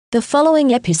The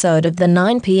following episode of the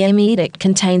 9 p.m. edict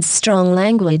contains strong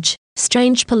language,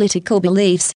 strange political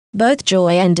beliefs, both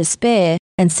joy and despair,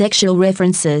 and sexual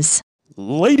references.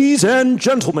 Ladies and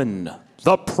gentlemen,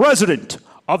 the President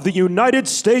of the United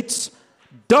States,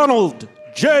 Donald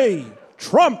J.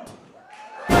 Trump.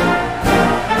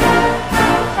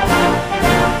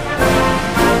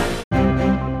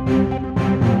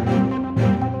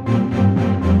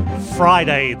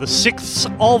 Friday, the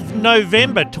 6th of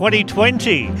November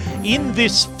 2020. In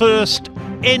this first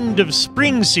end of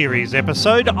spring series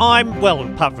episode,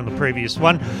 apart from the previous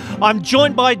one, I'm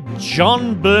joined by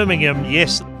John Birmingham.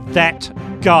 Yes, that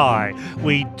guy.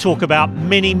 We talk about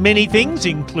many, many things,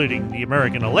 including the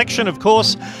American election, of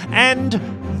course, and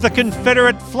the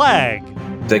Confederate flag.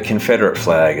 The Confederate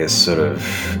flag has sort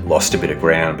of lost a bit of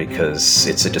ground because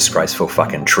it's a disgraceful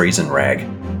fucking treason rag.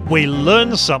 We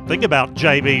learn something about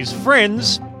JB's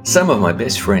friends. Some of my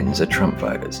best friends are Trump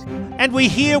voters. And we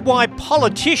hear why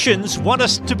politicians want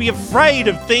us to be afraid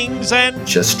of things and...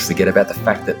 just forget about the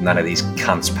fact that none of these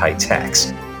cunts pay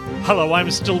tax. Hello, I'm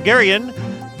Stilgarian.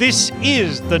 This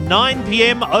is the 9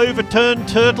 p.m. Overturned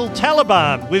Turtle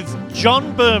Taliban with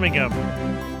John Birmingham.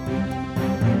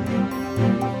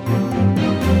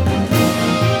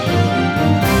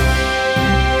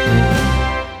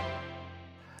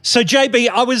 So, JB,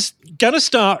 I was going to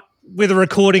start with a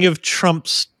recording of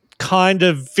Trump's kind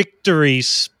of victory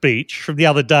speech from the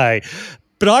other day,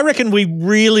 but I reckon we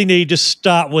really need to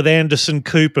start with Anderson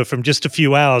Cooper from just a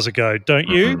few hours ago, don't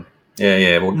you? Mm-hmm.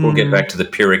 Yeah, we'll get back to the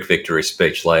Pyrrhic victory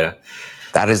speech later.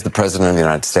 That is the President of the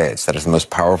United States. That is the most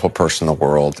powerful person in the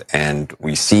world, and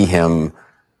we see him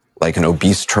like an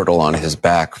obese turtle on his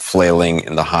back, flailing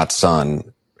in the hot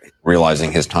sun,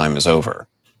 realizing his time is over.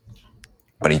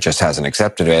 But he just hasn't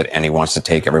accepted it, and he wants to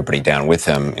take everybody down with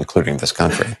him, including this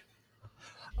country.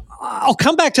 I'll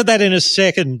come back to that in a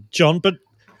second, John, but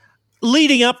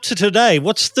leading up to today,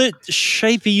 what's the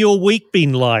shape of your week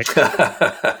been like?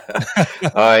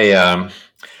 I,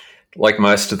 like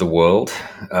most of the world,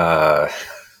 I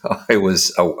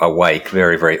was awake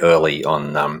very, very early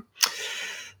on,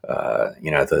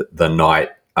 the night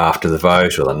after the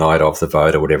vote or the night of the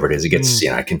vote or whatever it is. It gets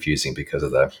confusing because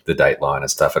of the dateline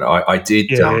and stuff. And I did.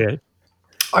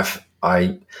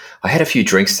 I had a few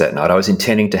drinks that night. I was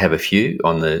intending to have a few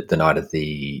on the night of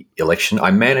the election.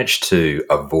 I managed to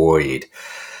avoid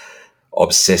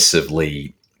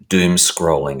obsessively doom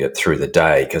scrolling it through the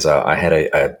day because I had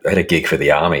a gig for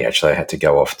the army. Actually, I had to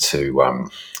go off to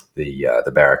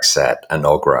the barracks at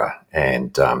Enogra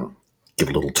and give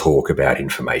a little talk about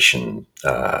information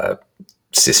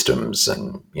systems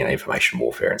and information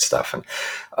warfare and stuff. And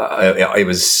I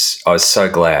was so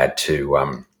glad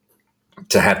to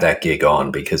have that gig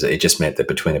on because it just meant that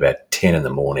between about 10 in the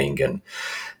morning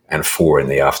and 4 in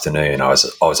the afternoon, I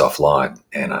was offline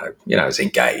and I was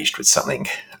engaged with something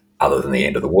other than the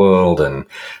end of the world. And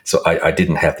so I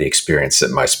didn't have the experience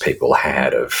that most people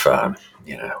had of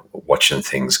watching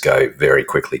things go very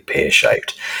quickly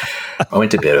pear-shaped. I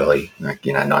went to bed early,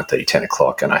 9:30, 10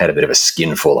 o'clock, and I had a bit of a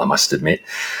skinful, I must admit.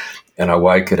 And I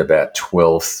woke at about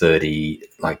 12:30,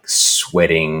 like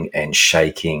sweating and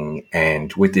shaking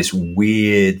and with this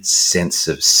weird sense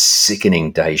of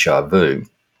sickening deja vu,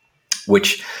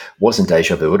 which wasn't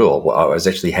deja vu at all. I was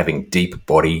actually having deep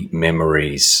body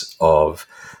memories of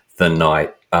the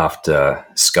night after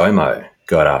ScoMo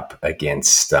got up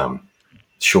against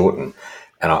Shorten.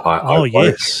 And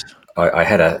I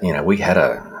had we had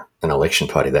an election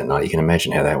party that night. You can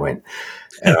imagine how that went.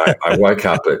 And I woke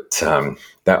up at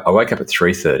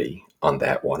 3:30 on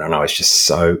that one, and I was just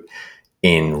so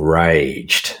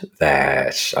enraged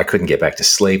that I couldn't get back to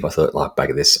sleep. I thought, like,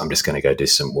 bugger this, I'm just going to go do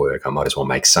some work. I might as well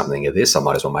make something of this. I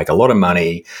might as well make a lot of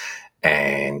money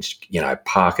and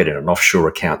park it in an offshore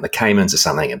account in the Caymans or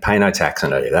something and pay no tax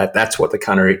on it. That's what the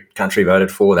country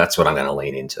voted for. That's what I'm going to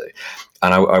lean into.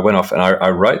 And I went off and I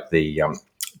wrote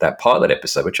that pilot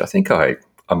episode, which I think I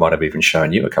might have even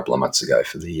shown you a couple of months ago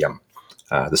for the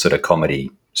sort of comedy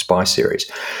spy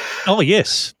series. Oh,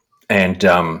 yes. And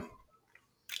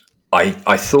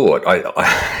I thought,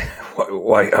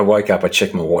 I woke up, I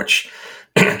checked my watch,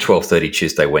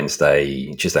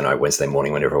 12:30 Tuesday night, Wednesday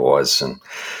morning, whenever it was, and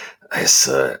I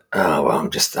said, I'm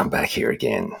back here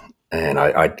again. And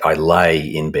I lay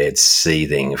in bed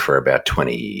seething for about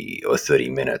 20 or 30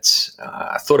 minutes.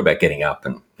 I thought about getting up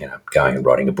and going and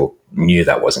writing a book. Knew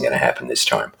that wasn't going to happen this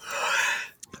time.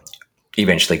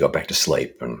 Eventually got back to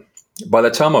sleep. And by the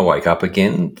time I woke up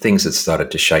again, things had started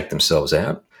to shake themselves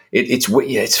out.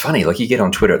 it's funny. Like, you get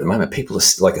on Twitter at the moment, people are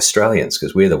like Australians,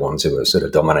 because we're the ones who are sort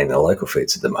of dominating the local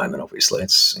feeds at the moment. Obviously,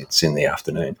 it's in the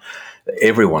afternoon.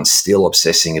 Everyone's still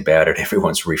obsessing about it.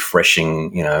 Everyone's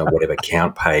refreshing, whatever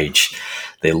count page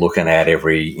they're looking at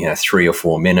every 3 or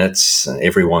 4 minutes. And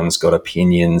everyone's got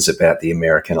opinions about the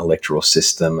American electoral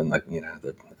system and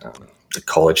the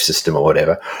college system or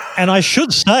whatever. And I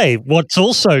should say, what's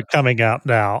also coming out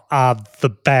now are the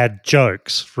bad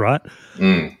jokes, right?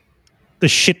 Mm. The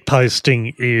shit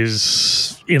posting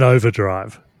is in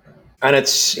overdrive. And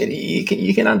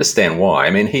you can understand why.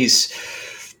 I mean, he's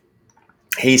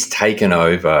taken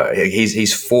over.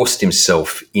 He's forced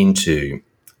himself into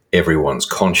everyone's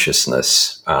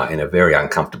consciousness in a very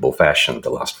uncomfortable fashion the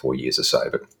last 4 years or so.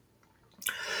 But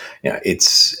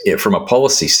it's from a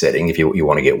policy setting. If you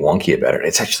want to get wonky about it,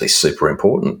 it's actually super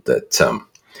important that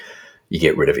you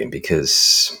get rid of him,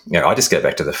 because I just go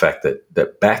back to the fact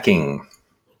that backing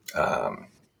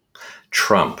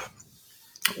Trump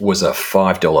was a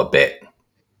 $5 bet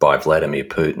by Vladimir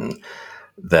Putin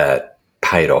that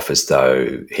paid off as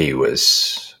though he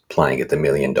was playing at the $1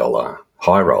 million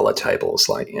high roller tables.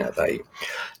 Like,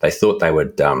 they thought they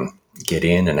would get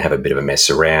in and have a bit of a mess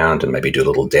around and maybe do a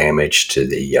little damage to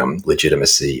the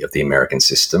legitimacy of the American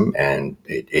system, and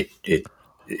it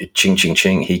ching, ching,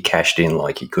 ching, he cashed in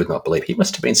like he could not believe. He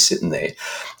must have been sitting there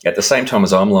at the same time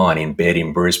as I'm lying in bed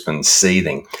in Brisbane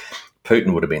seething.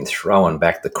 Putin would have been throwing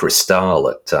back the Cristal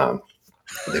at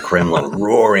the Kremlin,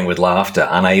 roaring with laughter,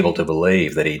 unable to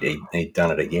believe that he'd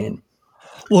done it again.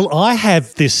 Well, I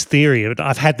have this theory, and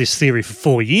I've had this theory for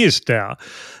 4 years now,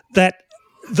 that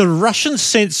the Russian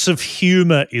sense of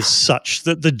humour is such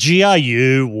that the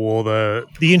GRU or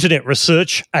the Internet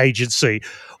Research Agency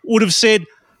would have said,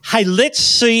 hey, let's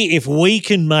see if we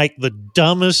can make the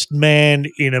dumbest man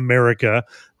in America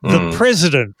the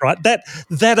president, right?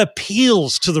 That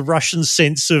appeals to the Russian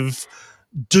sense of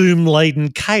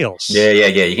doom-laden chaos. Yeah.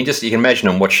 You can imagine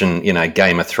them watching,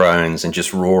 Game of Thrones and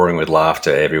just roaring with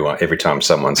laughter every time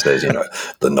someone says,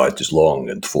 the night is long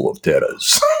and full of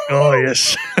terrors. Oh,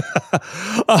 yes.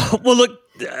 Well,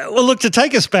 look, to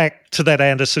take us back to that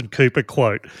Anderson Cooper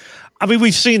quote, I mean,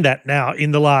 we've seen that now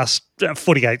in the last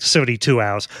 48 to 72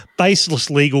 hours. Baseless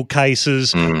legal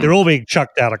cases, they're all being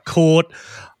chucked out of court.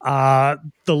 The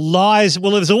lies,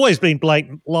 well, there's always been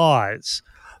blatant lies,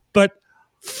 but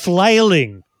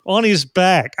flailing on his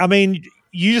back. I mean,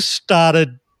 you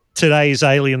started today's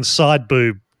Alien Side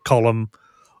Boob column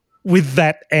with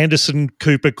that Anderson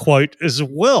Cooper quote as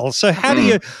well. So how do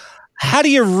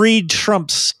you read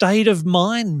Trump's state of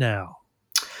mind now?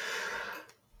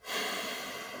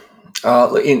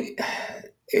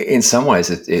 In some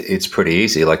ways, it's pretty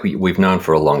easy. Like, we've known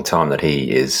for a long time that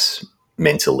he is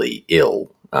mentally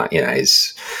ill.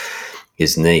 His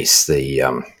niece,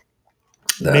 the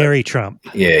Mary Trump.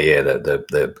 Yeah.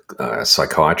 The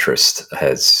psychiatrist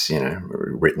has,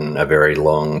 written a very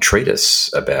long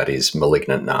treatise about his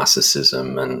malignant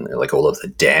narcissism and like all of the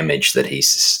damage that he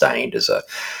sustained as a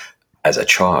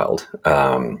child.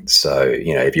 So,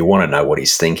 if you want to know what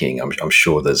he's thinking, I'm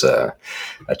sure there's a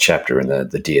chapter in the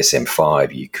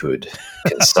DSM-5 you could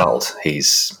consult. He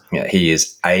is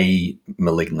a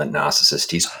malignant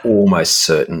narcissist. He's almost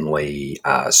certainly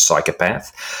a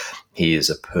psychopath. He is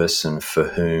a person for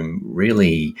whom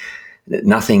really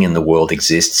nothing in the world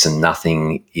exists and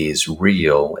nothing is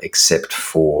real except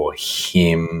for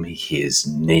him, his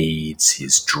needs,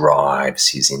 his drives,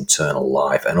 his internal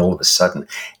life. And all of a sudden,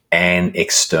 an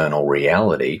external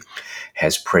reality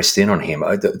has pressed in on him.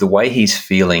 The way he's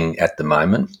feeling at the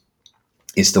moment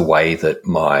is the way that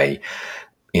my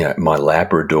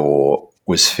Labrador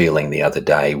was feeling the other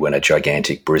day when a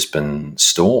gigantic Brisbane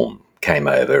storm came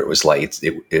over. It was like,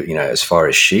 as far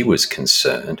as she was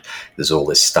concerned, there's all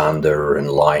this thunder and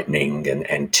lightning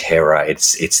and terror.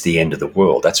 It's the end of the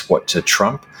world. That's what, to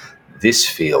Trump, this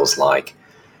feels like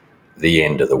the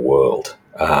end of the world.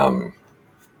 And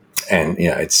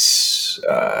it's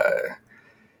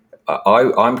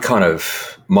I'm kind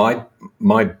of, my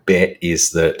bet is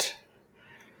that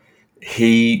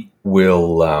he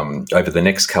will over the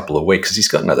next couple of weeks, because he's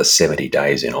got another 70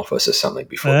 days in office or something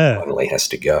before he finally has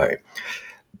to go.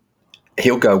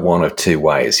 He'll go one of two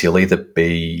ways. He'll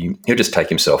just take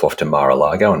himself off to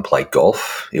Mar-a-Lago and play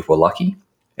golf if we're lucky,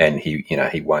 and he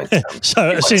won't.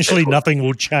 So essentially, nothing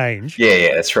will change.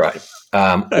 Yeah, that's right.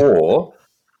 Or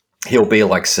he'll be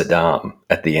like Saddam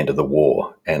at the end of the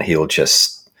war, and he'll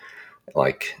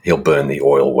burn the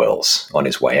oil wells on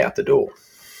his way out the door.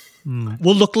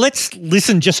 Well, look, let's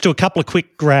listen just to a couple of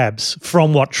quick grabs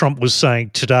from what Trump was saying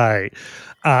today.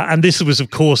 And this was, of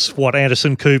course, what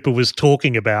Anderson Cooper was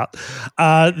talking about.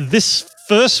 This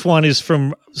first one is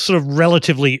from sort of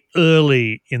relatively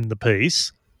early in the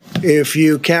piece. If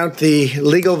you count the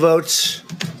legal votes,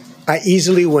 I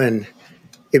easily win.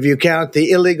 If you count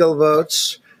the illegal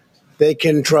votes, they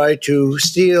can try to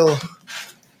steal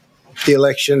the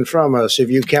election from us. If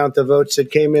you count the votes that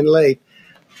came in late,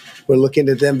 we're looking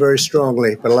at them very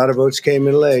strongly, but a lot of votes came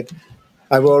in late.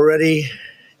 I've already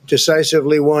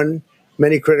decisively won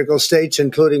many critical states,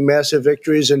 including massive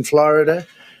victories in Florida,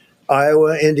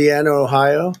 Iowa, Indiana,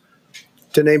 Ohio.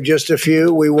 To name just a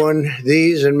few, we won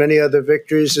these and many other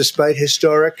victories despite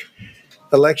historic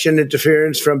election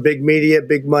interference from big media,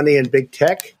 big money, and big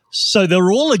tech. So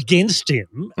they're all against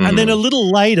him, and then a little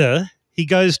later he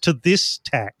goes to this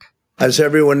tack. As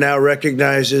everyone now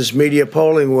recognizes, media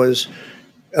polling was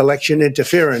election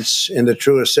interference in the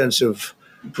truest sense of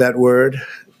that word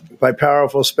by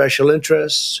powerful special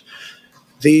interests.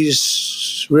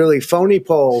 These really phony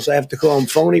polls, I have to call them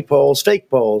phony polls, fake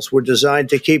polls, were designed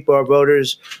to keep our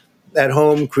voters at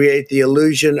home, create the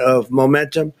illusion of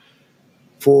momentum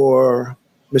for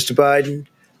Mr. Biden,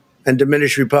 and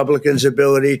diminish Republicans'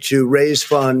 ability to raise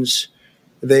funds.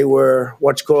 They were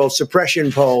what's called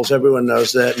suppression polls. Everyone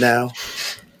knows that now.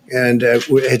 And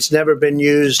it's never been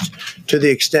used to the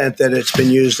extent that it's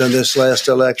been used on this last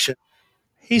election.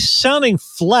 He's sounding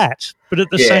flat, but at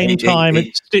the same time,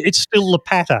 it's still the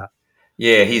patter.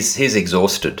 Yeah, he's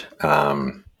exhausted.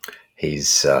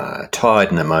 He's tired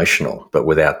and emotional, but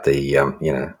without the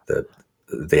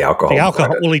the alcohol. The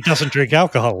alcohol. Well, he doesn't drink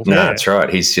alcohol. No, that's right.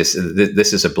 He's just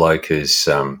this is a bloke who's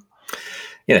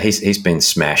he's been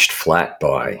smashed flat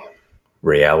by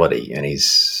reality, and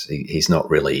he's not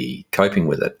really coping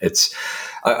with it. It's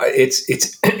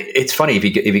funny if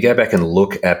you go back and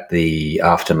look at the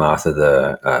aftermath of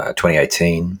the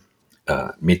 2018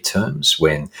 midterms,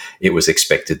 when it was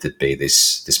expected to be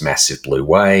this massive blue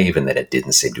wave, and then it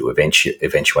didn't seem to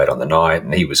eventuate on the night,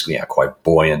 and he was quite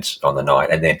buoyant on the night,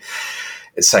 and then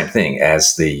same thing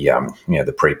as the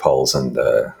the pre-polls and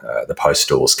the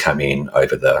postals come in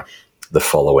over the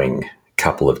following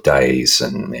couple of days,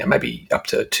 and maybe up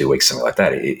to 2 weeks, something like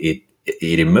that.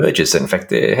 It emerges that in fact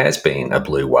there has been a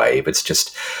blue wave. It's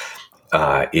just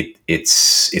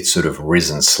it's sort of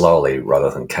risen slowly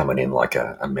rather than coming in like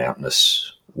a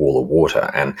mountainous wall of water.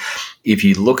 And if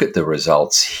you look at the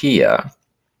results here,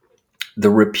 the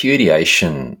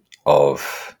repudiation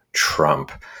of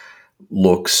Trump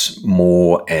looks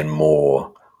more and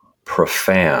more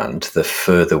profound the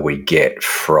further we get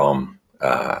from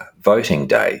voting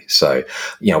day. So,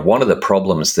 one of the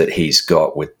problems that he's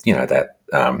got with, that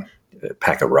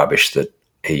pack of rubbish that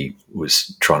he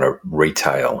was trying to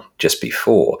retail just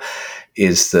before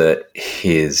is that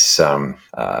his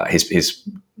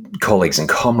colleagues and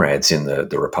comrades in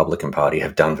the Republican Party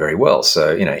have done very well.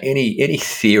 So, any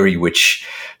theory which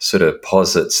sort of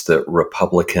posits that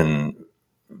Republican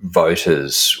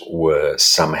voters were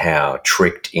somehow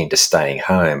tricked into staying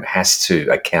home has to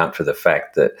account for the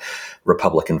fact that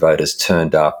Republican voters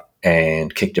turned up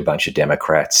and kicked a bunch of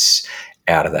Democrats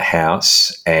out of the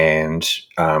House and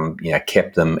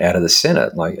kept them out of the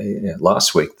Senate. Like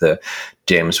last week, the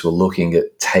Dems were looking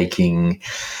at taking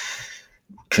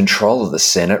control of the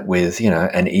Senate with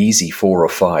an easy 4 or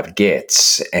 5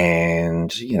 gets,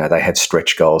 and they had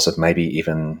stretch goals of maybe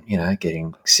even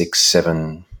getting 6,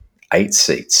 7, 8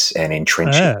 seats and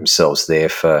entrenching themselves there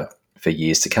for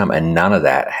years to come, and none of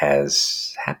that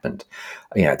has happened.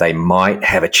 They might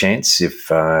have a chance if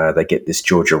they get this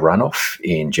Georgia runoff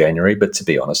in January, but to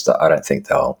be honest, I don't think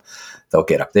they'll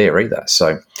get up there either.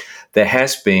 So there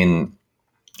has been,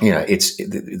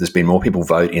 there's been more people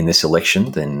vote in this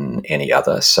election than any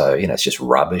other. So it's just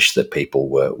rubbish that people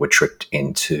were tricked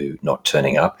into not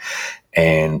turning up,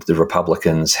 and the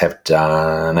Republicans have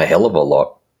done a hell of a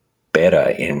lot better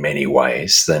in many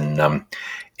ways than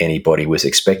anybody was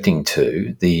expecting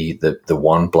to. The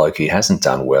one bloke who hasn't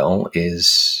done well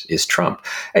is Trump.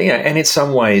 And in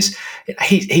some ways,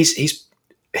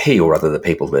 he or rather the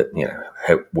people that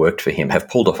have worked for him have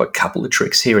pulled off a couple of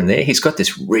tricks here and there. He's got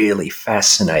this really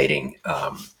fascinating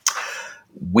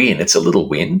win. It's a little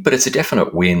win, but it's a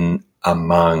definite win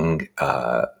among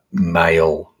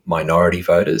male minority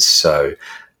voters. So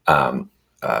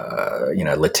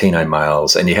Latino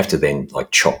males, and you have to then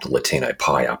chop the Latino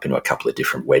pie up into a couple of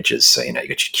different wedges. So, you got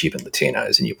your Cuban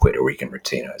Latinos and your Puerto Rican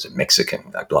Latinos and Mexican,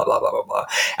 blah, blah, blah, blah, blah.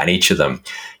 And each of them,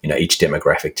 each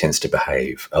demographic tends to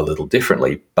behave a little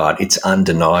differently, but it's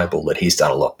undeniable that he's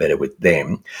done a lot better with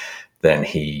them than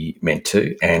he meant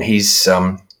to. And he's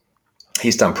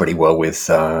he's done pretty well with,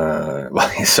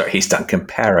 he's done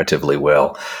comparatively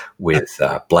well with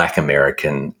black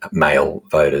American male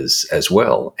voters as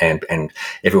well. And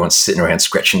everyone's sitting around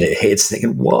scratching their heads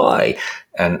thinking, why?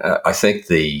 And I think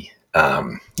the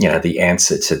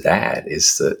answer to that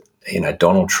is that,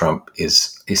 Donald Trump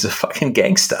is a fucking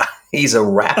gangster. He's a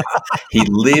rapper. He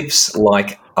lives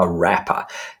like a rapper.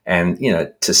 And,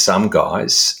 to some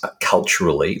guys,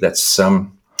 culturally, that's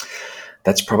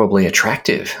probably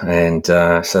attractive, and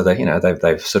so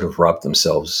they've sort of rubbed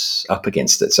themselves up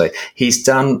against it. So he's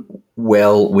done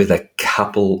well with a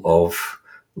couple of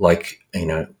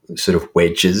sort of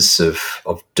wedges of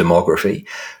demography,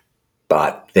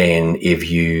 but then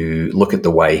if you look at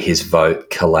the way his vote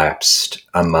collapsed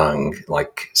among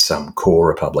some core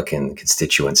Republican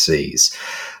constituencies,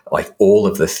 all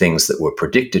of the things that were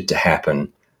predicted to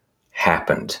happen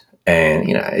happened, and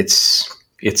it's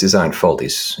his own fault.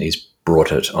 He's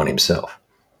brought it on himself.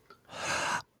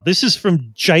 This is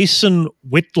from Jason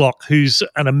Whitlock, who's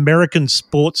an American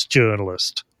sports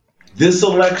journalist. This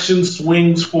election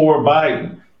swings for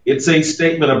Biden. It's a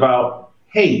statement about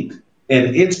hate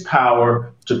and its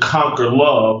power to conquer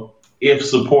love if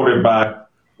supported by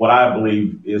what I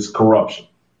believe is corruption.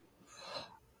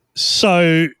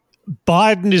 So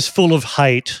Biden is full of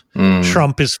hate,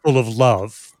 Trump is full of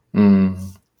love.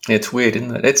 It's weird,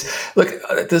 isn't it?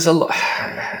 There's a lot.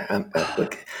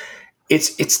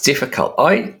 It's difficult.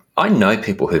 I know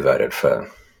people who voted for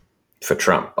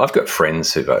Trump. I've got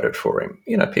friends who voted for him.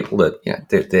 People that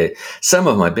they're some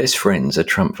of my best friends are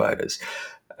Trump voters,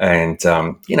 and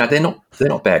they're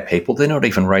not bad people. They're not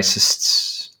even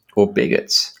racists or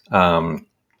bigots.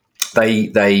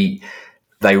 They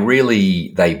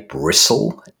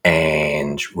bristle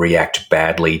and react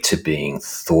badly to being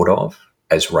thought of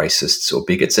as racists or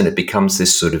bigots, and it becomes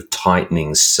this sort of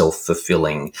tightening,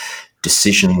 self-fulfilling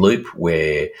decision loop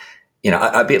where,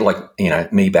 a bit like,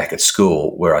 me back at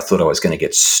school where I thought I was going to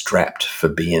get strapped for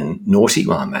being naughty.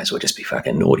 Well, I may as well just be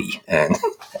fucking naughty. And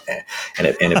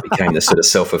it became this sort of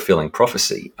self-fulfilling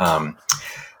prophecy.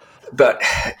 But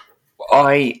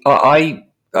I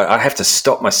have to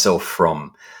stop myself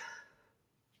from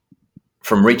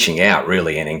reaching out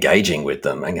really and engaging with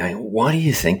them and going, why do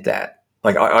you think that?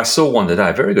 I saw one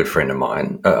today, a very good friend of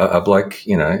mine, a bloke,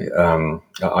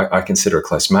 I consider a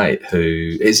close mate,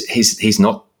 who he's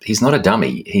not a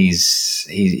dummy.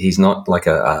 He's not like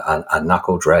a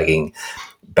knuckle dragging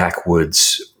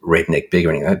backwoods redneck big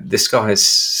or anything. This guy is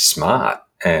smart,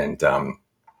 and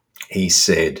he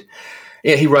said,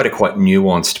 he wrote a quite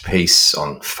nuanced piece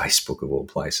on Facebook of all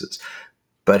places.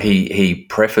 But he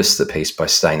prefaced the piece by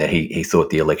saying that he thought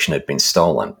the election had been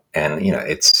stolen, and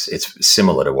it's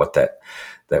similar to what that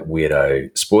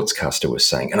weirdo sportscaster was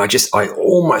saying. And I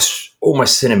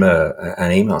almost sent him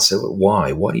an email and said,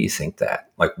 why do you think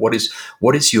that? What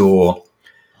is your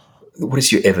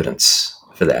evidence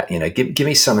for that? Give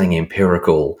me something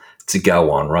empirical to go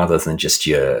on rather than just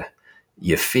your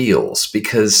feels,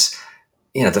 because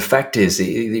the fact is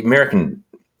the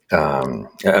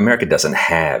America doesn't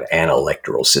have an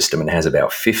electoral system and has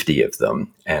about 50 of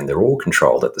them, and they're all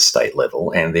controlled at the state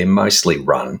level, and they're mostly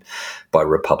run by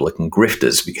Republican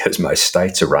grifters because most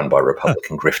states are run by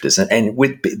Republican grifters. And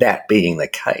with that being the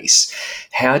case,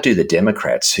 how do the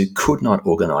Democrats, who could not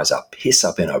organize a piss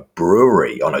up in a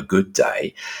brewery on a good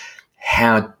day,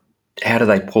 how do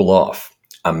they pull off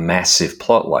a massive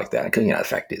plot like that? Because, the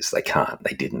fact is they can't,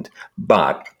 they didn't.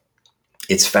 But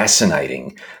it's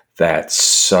fascinating that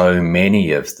so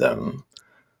many of them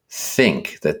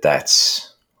think that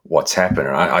that's what's happened.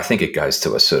 And I think it goes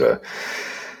to a sort of,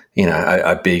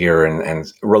 a bigger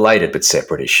and related but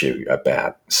separate issue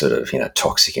about sort of,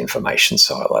 toxic information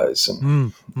silos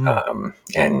and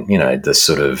the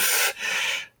sort of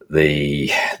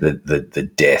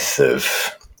the death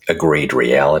of agreed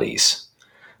realities.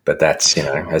 But that's,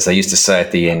 as they used to say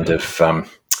at the end of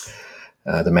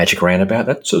the Magic Roundabout,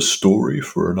 that's a story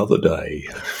for another day.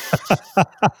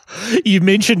 You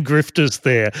mentioned grifters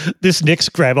there. This next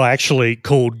grab I actually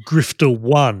called Grifter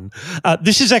One.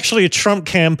 This is actually a Trump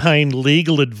campaign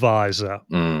legal advisor.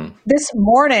 This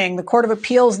morning, the Court of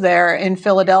Appeals there in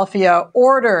Philadelphia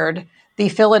ordered the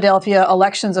Philadelphia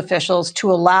elections officials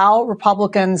to allow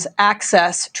Republicans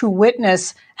access to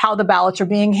witness how the ballots are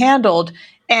being handled.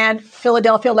 And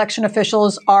Philadelphia election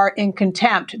officials are in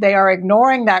contempt. They are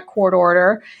ignoring that court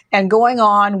order and going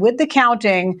on with the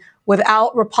counting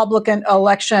without Republican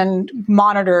election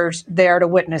monitors there to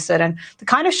witness it. And the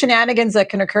kind of shenanigans that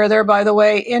can occur there, by the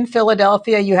way, in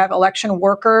Philadelphia, you have election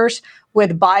workers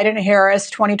with Biden-Harris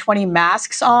 2020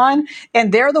 masks on,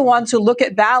 and they're the ones who look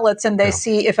at ballots and they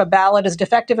see if a ballot is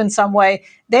defective in some way.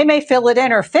 They may fill it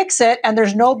in or fix it, and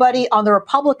there's nobody on the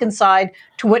Republican side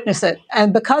to witness it.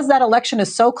 And because that election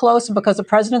is so close and because the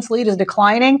president's lead is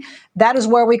declining, that is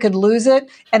where we could lose it.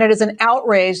 And it is an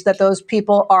outrage that those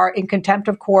people are in contempt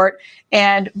of court.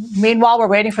 And meanwhile, we're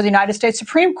waiting for the United States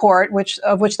Supreme Court,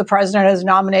 of which the president has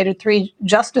nominated 3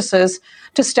 justices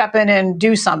to step in and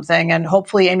do something. And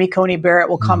hopefully Amy Coney Barrett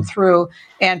will come through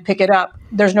and pick it up.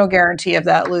 There's no guarantee of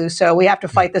that, Lou. So we have to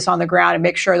fight this on the ground and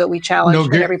make sure that we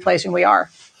challenge in every place we are.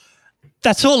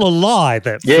 That's all a lie.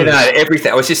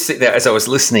 Everything. I was just sitting there as I was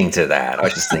listening to that. I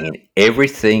was just thinking,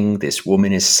 everything this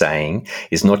woman is saying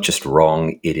is not just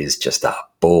wrong; it is just a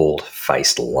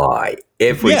bald-faced lie.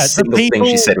 Every single thing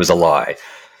she said was a lie.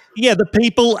 Yeah, the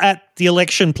people at the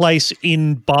election place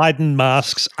in Biden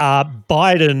masks are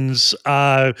Biden's.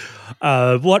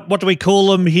 What do we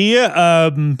call them here?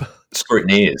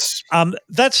 Scrutineers.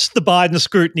 That's the Biden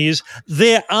scrutineers.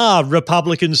 There are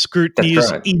Republican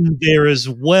scrutineers in there as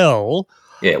well.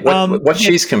 Yeah, what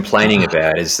she's complaining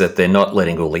about is that they're not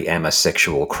letting all the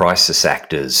amosexual crisis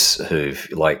actors who've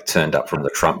turned up from the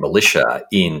Trump militia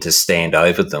in to stand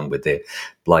over them with their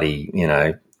bloody,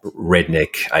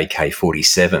 redneck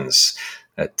AK-47s.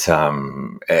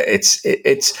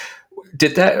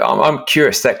 I'm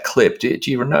curious, that clip. Do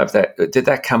you know if did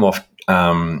that come off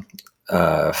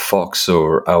Fox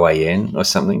or OAN or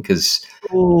something? Because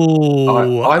I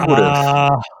would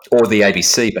have, or the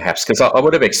ABC perhaps, because I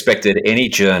would have expected any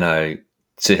journo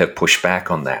to have pushed back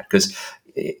on that. Because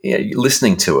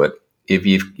listening to it, if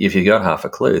you got half a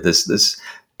clue, there's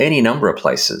any number of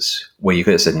places where you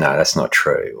could have said no, that's not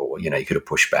true, or you could have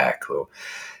pushed back,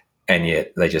 and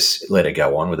yet they just let her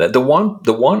go on with it. The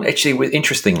one actually,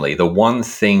 interestingly, the one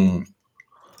thing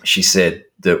she said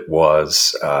that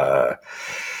was.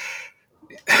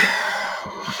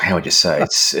 How would you say?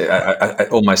 It's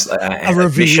almost a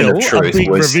reveal of truth.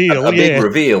 A big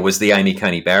reveal was the Amy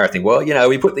Coney Barrett thing. Well,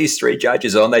 we put these 3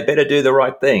 judges on; they better do the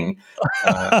right thing.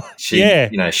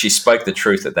 She spoke the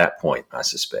truth at that point, I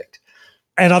suspect.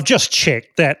 And I've just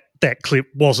checked that clip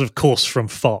was, of course, from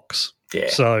Fox. Yeah.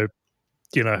 So,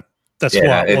 that's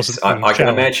why it wasn't. I can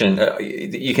imagine.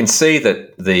 You can see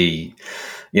that the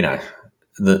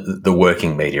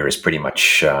working media is pretty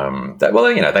much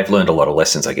they've learned a lot of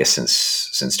lessons, I guess,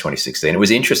 since 2016. It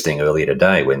was interesting earlier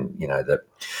today when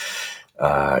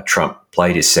Trump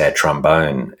played his sad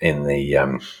trombone in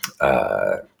the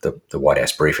White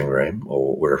House briefing room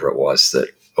or wherever it was.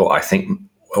 I think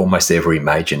almost every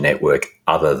major network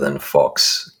other than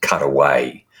Fox cut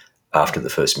away after the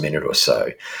first minute or so,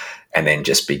 and then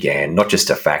just began not just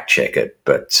to fact check it,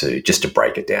 but to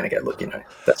break it down and go, look,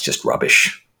 that's just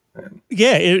rubbish.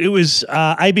 Yeah, it was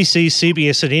ABC,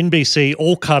 CBS, and NBC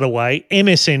all cut away.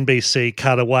 MSNBC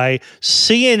cut away.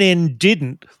 CNN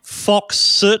didn't. Fox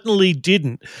certainly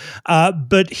didn't.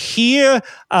 But here,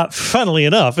 funnily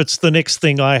enough, it's the next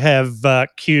thing I have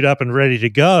queued up and ready to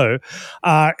go.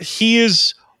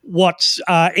 Here's what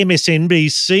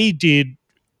MSNBC did,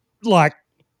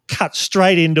 cut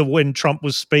straight into when Trump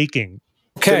was speaking.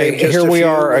 Okay, here we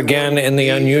are again in the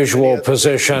unusual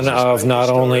position of not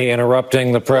only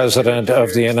interrupting the President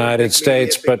of the United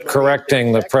States, but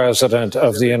correcting the President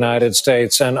of the United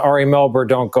States. And Ari Melber,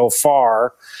 don't go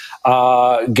far,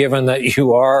 given that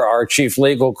you are our chief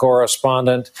legal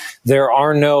correspondent. There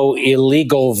are no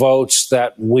illegal votes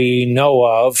that we know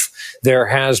of. There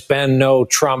has been no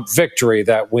Trump victory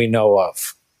that we know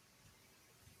of.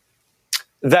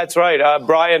 That's right.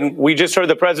 Brian, we just heard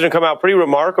the president come out pretty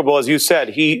remarkable. As you said,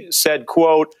 he said,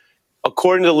 quote,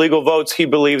 according to the legal votes, he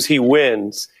believes he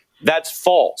wins. That's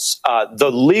false.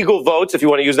 The legal votes, if you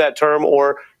want to use that term,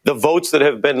 or the votes that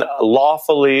have been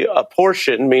lawfully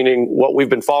apportioned, meaning what we've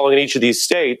been following in each of these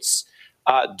states,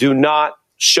 do not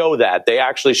show that. They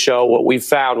actually show what we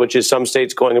found, which is some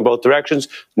states going in both directions,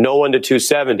 no one to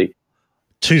 270.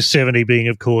 270 being,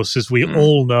 of course, as we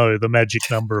all know, the magic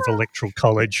number of Electoral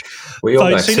College. We all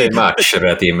know too much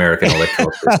about the American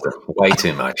electoral system, way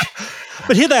too much.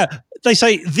 But here they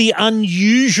say the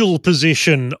unusual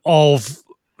position of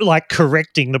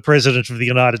correcting the President of the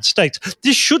United States.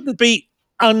 This shouldn't be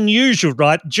unusual,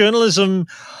 right? Journalism,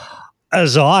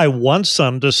 as I once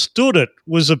understood it,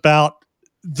 was about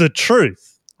the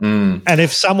truth. And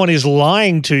if someone is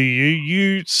lying to you,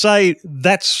 you say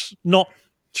that's not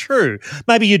true.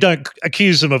 Maybe you don't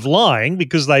accuse them of lying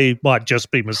because they might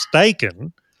just be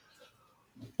mistaken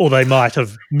or they might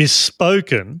have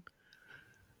misspoken.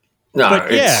 No, but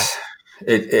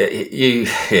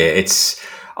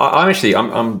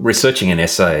I'm researching an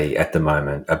essay at the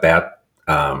moment about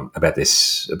about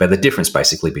the difference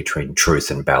basically between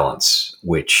truth and balance,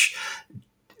 which,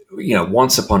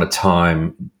 once upon a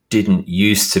time didn't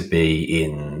used to be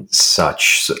in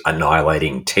such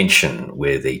annihilating tension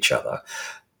with each other,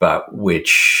 but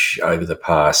which over the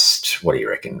past, what do you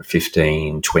reckon,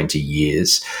 15, 20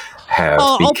 years have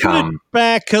become... I'll put it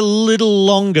back a little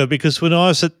longer, because when I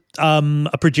was a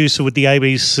producer with the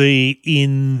ABC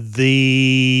in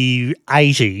the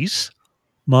 80s,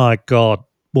 my God,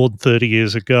 more than 30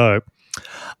 years ago,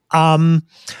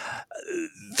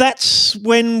 that's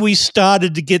when we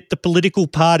started to get the political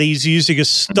parties using a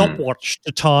stopwatch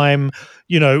to time,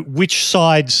 which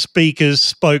side speakers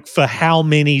spoke for how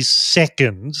many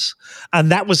seconds,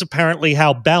 and that was apparently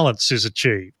how balance is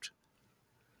achieved.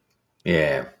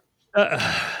 Yeah.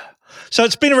 So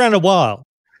it's been around a while.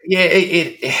 Yeah,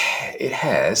 it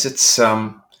has. It's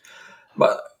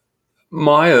but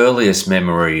my earliest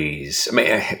memories. I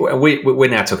mean, we're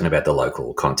now talking about the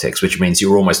local context, which means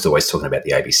you're almost always talking about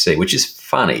the ABC, which is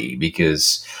funny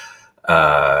because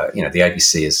the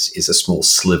ABC is a small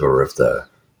sliver of the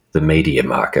media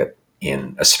market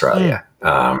in Australia,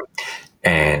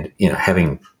 and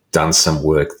having done some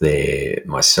work there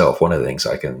myself, one of the things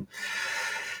I can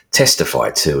testify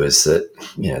to is that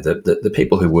the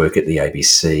people who work at the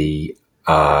ABC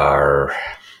are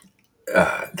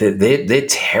they're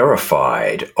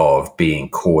terrified of being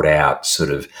caught out, sort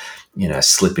of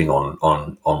slipping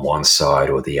on one side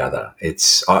or the other.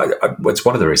 It's one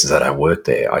of the reasons I don't work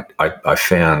there. I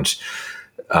found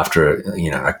after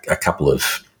a couple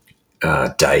of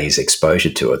days exposure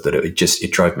to it that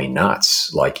it drove me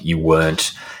nuts. Like, you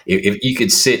weren't, if you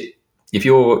could sit. If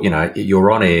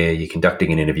you're on air, you're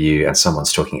conducting an interview, and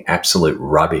someone's talking absolute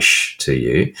rubbish to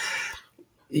you,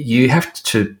 you have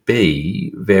to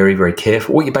be very, very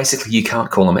careful. Well, you can't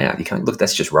call them out. You can't, look,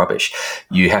 that's just rubbish.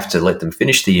 You have to let them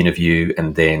finish the interview,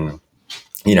 and then,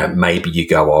 maybe you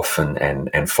go off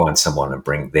and find someone and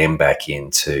bring them back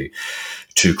in to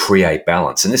create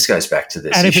balance. And this goes back to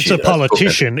this. And if it's a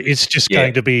politician, it's just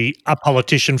going to be a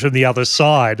politician from the other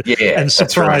side. Yeah, and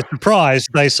surprise, surprise,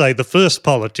 they say the first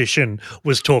politician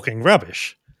was talking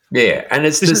rubbish. Yeah, and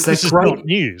this is not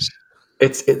news.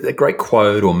 It's a great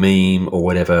quote or meme or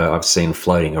whatever I've seen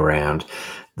floating around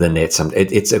the net.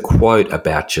 It's a quote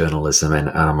about journalism, and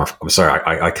I'm sorry,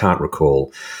 I can't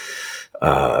recall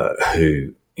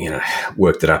who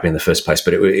worked it up in the first place,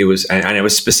 but it was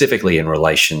specifically in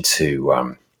relation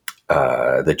to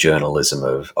the journalism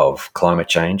of climate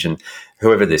change, and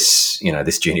whoever this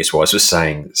genius was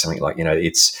saying something like,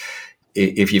 it's,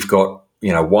 if you've got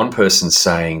one person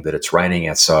saying that it's raining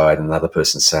outside and another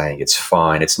person saying it's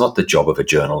fine, it's not the job of a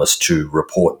journalist to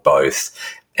report both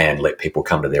and let people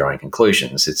come to their own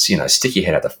conclusions. It's, stick your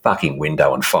head out the fucking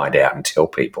window and find out and tell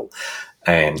people.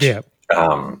 And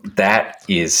that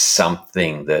is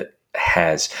something that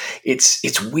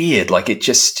it's weird. Like,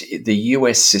 the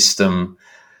US system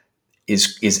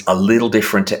is a little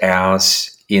different to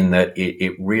ours in that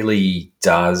it really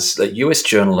does. The US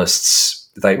journalists,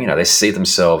 they see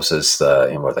themselves as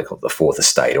what they call the fourth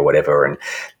estate or whatever,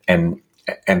 and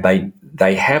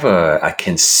they have a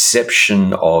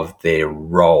conception of their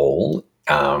role,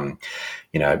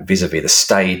 vis-a-vis the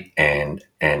state and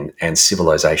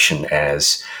civilization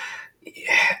as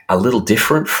a little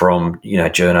different from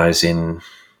journos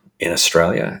in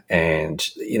Australia, and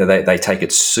they take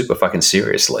it super fucking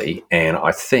seriously, and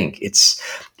I think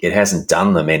it hasn't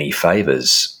done them any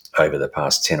favors over the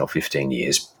past 10 or 15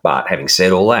 years. But having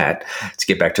said all that, to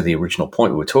get back to the original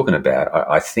point we were talking about,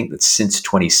 I think that since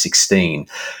 2016,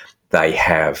 they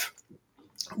have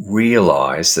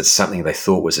realized that something they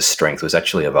thought was a strength was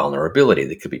actually a vulnerability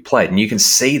that could be played. And you can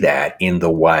see that in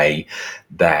the way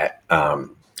that,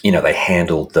 they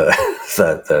handled the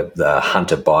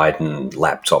Hunter Biden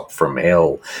laptop from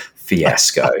hell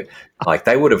fiasco. Like,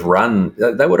 they would have run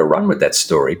with that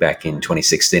story back in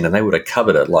 2016, and they would have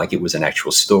covered it like it was an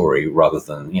actual story rather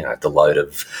than, the load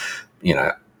of,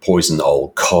 poisoned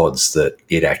old cods that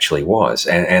it actually was.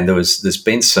 And there's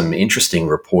been some interesting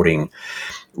reporting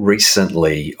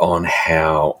recently on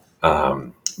how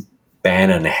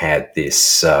Bannon had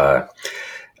this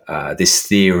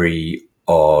theory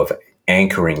of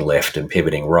anchoring left and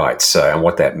pivoting right. So, and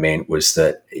what that meant was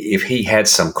that if he had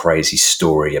some crazy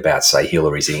story about, say,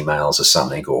 Hillary's emails or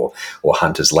something, or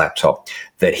Hunter's laptop,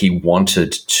 that he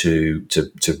wanted to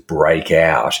break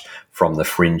out from the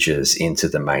fringes into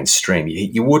the mainstream,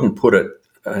 you wouldn't put it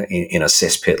in a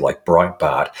cesspit like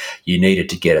Breitbart. You needed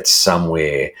to get it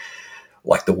somewhere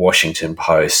like the Washington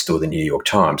Post or the New York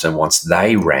Times, and once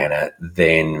they ran it,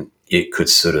 then it could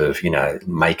sort of,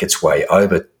 make its way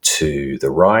over to the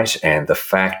right. And the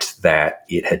fact that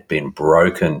it had been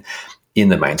broken in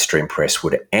the mainstream press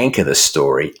would anchor the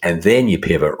story, and then you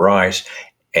pivot right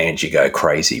and you go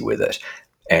crazy with it.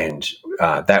 And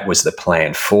that was the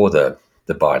plan for the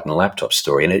Biden laptop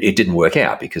story. And it didn't work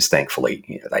out because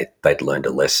thankfully they'd learned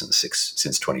a lesson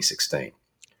since 2016.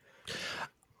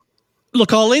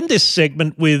 Look, I'll end this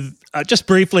segment with just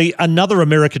briefly another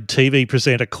American TV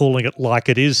presenter calling it like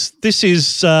it is. This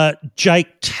is Jake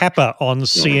Tapper on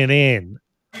CNN.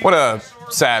 What a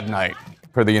sad night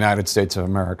for the United States of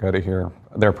America to hear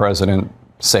their president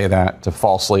say that, to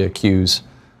falsely accuse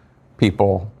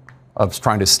people of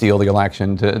trying to steal the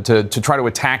election, to try to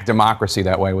attack democracy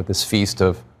that way with this feast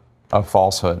of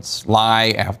falsehoods.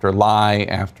 Lie after lie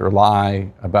after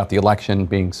lie about the election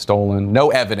being stolen. No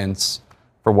evidence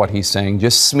for what he's saying,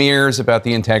 just smears about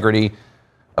the integrity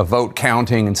of vote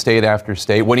counting in state after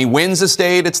state. When he wins a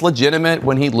state, it's legitimate.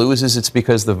 When he loses, it's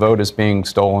because the vote is being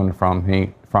stolen from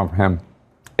him.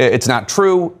 It's not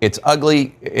true. It's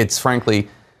ugly. It's frankly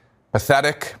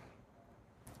pathetic.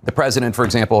 The president, for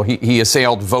example, he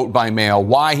assailed vote by mail.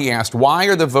 Why, he asked, why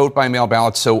are the vote by mail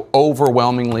ballots so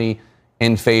overwhelmingly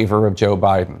in favor of Joe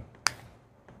Biden?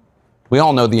 We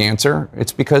all know the answer.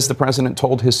 It's because the president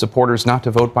told his supporters not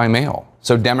to vote by mail.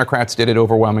 So Democrats did it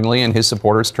overwhelmingly, and his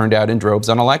supporters turned out in droves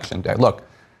on election day. Look,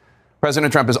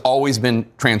 President Trump has always been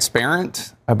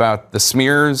transparent about the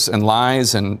smears and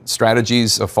lies and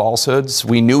strategies of falsehoods.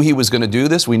 We knew he was going to do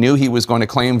this. We knew he was going to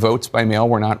claim votes by mail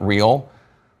were not real.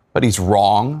 But he's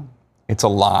wrong. It's a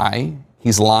lie.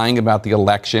 He's lying about the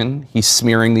election. He's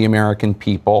smearing the American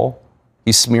people.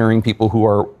 He's smearing people who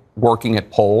are working at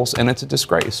polls, and it's a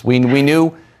disgrace. We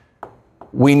knew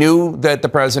that the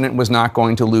president was not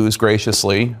going to lose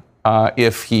graciously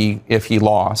if he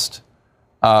lost.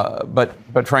 But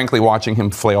frankly, watching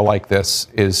him flail like this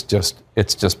is just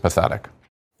pathetic.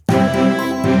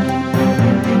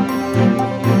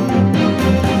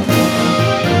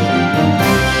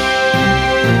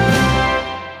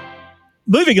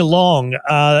 Moving along,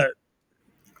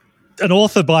 an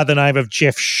author by the name of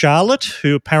Jeff Charlotte,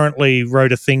 who apparently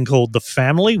wrote a thing called The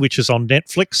Family, which is on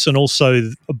Netflix, and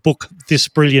also a book, This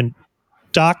Brilliant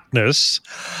Darkness.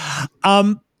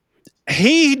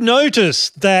 He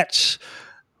noticed that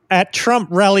at Trump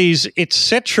rallies,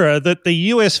 etc., that the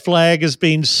US flag has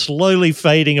been slowly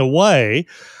fading away.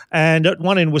 And at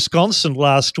one in Wisconsin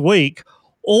last week,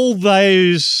 all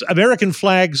those American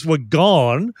flags were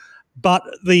gone, but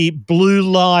the Blue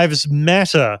Lives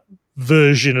Matter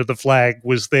version of the flag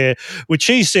was there, which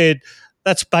he said,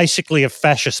 that's basically a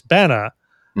fascist banner.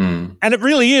 And it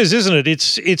really is, isn't it?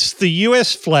 It's the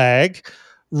US flag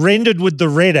rendered with the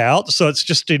red out, so it's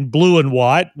just in blue and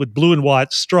white with blue and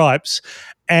white stripes,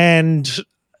 and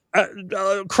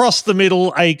across the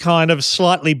middle a kind of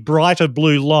slightly brighter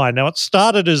blue line. Now, it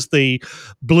started as the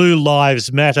Blue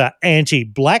Lives Matter,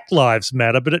 anti-Black Lives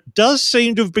Matter, but it does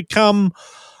seem to have become,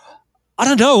 I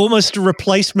don't know, almost a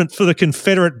replacement for the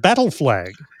Confederate battle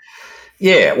flag.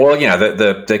 Yeah, well,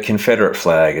 the Confederate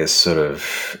flag has sort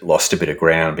of lost a bit of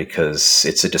ground because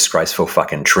it's a disgraceful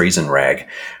fucking treason rag.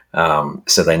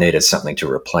 So they needed something to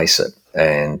replace it.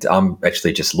 And I'm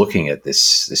actually just looking at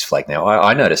this flag now.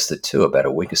 I noticed it too about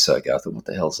a week or so ago. I thought, what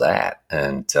the hell's that?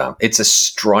 And it's a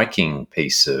striking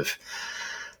piece of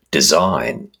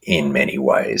design in many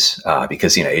ways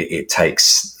because, it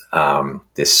takes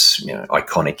this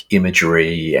iconic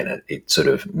imagery and it sort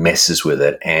of messes with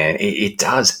it, and it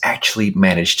does actually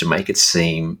manage to make it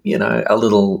seem a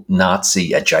little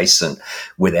Nazi adjacent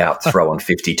without throwing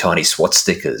 50 tiny SWAT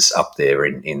stickers up there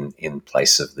in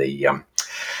place of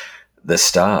the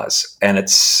stars. And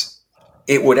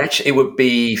it would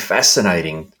be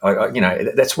fascinating.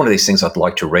 That's one of these things I'd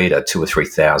like to read a 2,000 or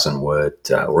 3,000 word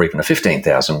or even a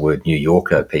 15,000 word New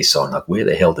Yorker piece on, like, where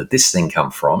the hell did this thing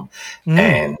come from?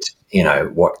 And,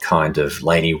 what kind of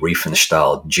Leni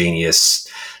Riefenstahl genius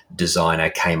designer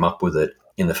came up with it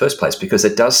in the first place? Because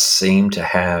it does seem to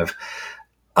have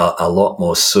a lot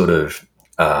more sort of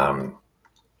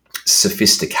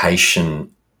sophistication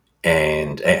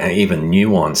and even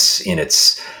nuance in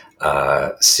its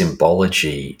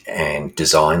symbology and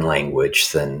design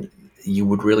language than you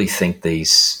would really think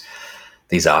these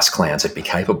ass clowns would be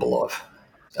capable of.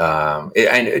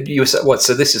 And you said what?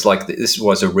 So this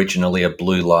was originally a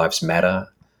Blue Lives Matter.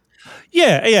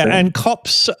 Yeah, and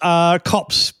cops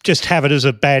just have it as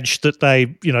a badge that they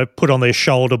put on their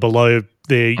shoulder below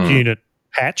their unit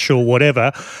patch or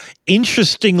whatever.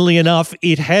 Interestingly enough,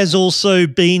 it has also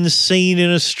been seen in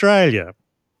Australia.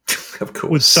 Of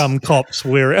course, with some cops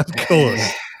wear it. Of course,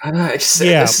 I know.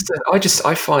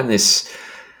 I find this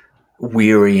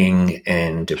wearying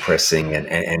and depressing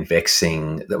and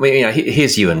vexing. I mean,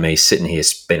 here's you and me sitting here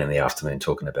spending the afternoon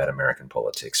talking about American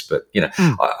politics, but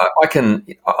I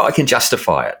can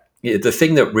justify it. Yeah, the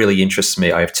thing that really interests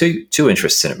me, I have two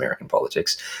interests in American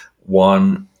politics.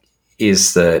 One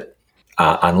is that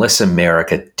unless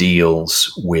America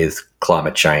deals with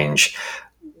climate change,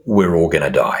 we're all going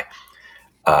to die.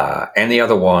 And the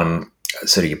other one,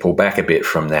 sort of you pull back a bit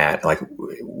from that, like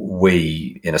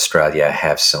we in Australia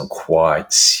have some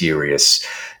quite serious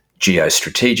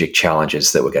geostrategic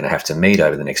challenges that we're going to have to meet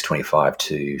over the next 25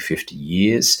 to 50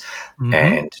 years. Mm-hmm.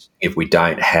 And if we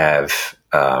don't have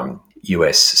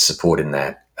US support in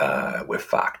that, we're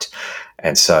fucked.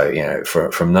 And so,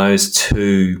 from those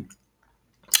two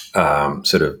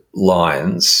sort of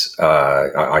lines,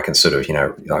 I can sort of,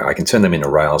 I can turn them into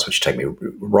rails, which take me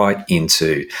right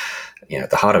into,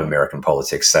 the heart of American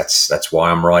politics. That's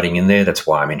why I'm writing in there. That's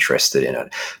why I'm interested in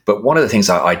it. But one of the things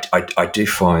I do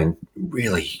find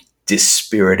really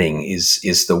dispiriting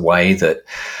is the way that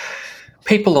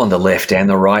people on the left and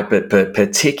the right, but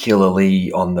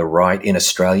particularly on the right in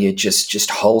Australia, just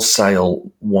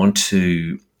wholesale want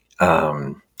to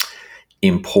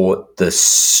import the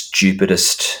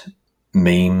stupidest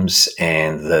memes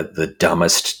and the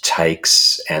dumbest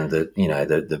takes and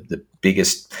the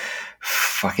biggest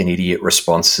fucking idiot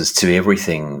responses to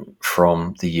everything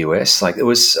from the US. Like it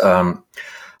was,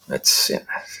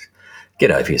 get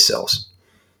over yourselves.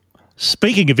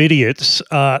 Speaking of idiots,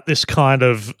 this kind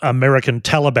of American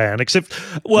Taliban, except,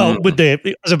 with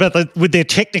their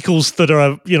technicals that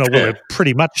are, they're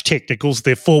pretty much technicals.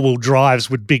 They're four-wheel drives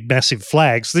with big, massive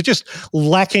flags. They're just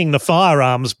lacking the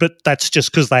firearms, but that's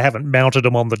just because they haven't mounted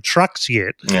them on the trucks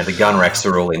yet. Yeah, the gun racks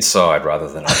are all inside rather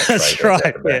than on the That's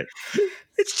right. Yeah.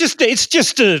 It's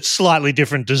just a slightly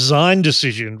different design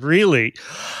decision, really.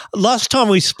 Last time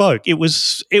we spoke, it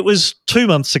was 2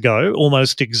 months ago,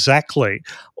 almost exactly.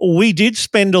 We did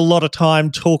spend a lot of time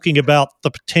talking about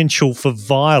the potential for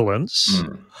violence.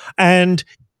 And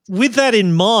with that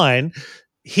in mind,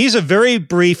 here's a very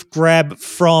brief grab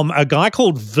from a guy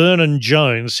called Vernon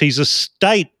Jones. He's a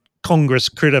state Congress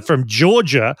critter from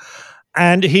Georgia.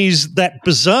 And he's that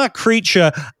bizarre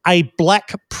creature, a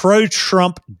black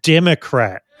pro-Trump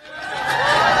Democrat.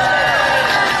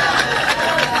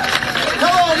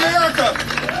 Hello, America.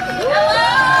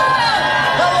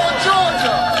 Hello,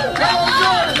 Georgia.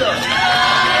 Hello,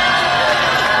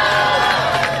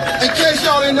 Georgia. In case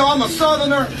y'all didn't know, I'm a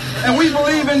Southerner, and we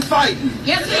believe in fighting.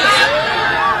 Yes,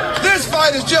 sir. This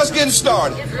fight is just getting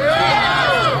started.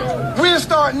 We're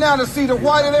starting now to see the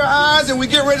white of their eyes, and we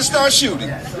get ready to start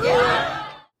shooting.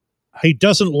 He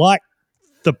doesn't like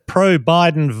the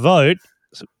pro-Biden vote.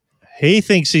 He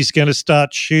thinks he's going to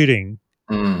start shooting.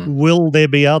 Will there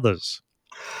be others?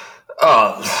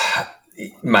 Oh,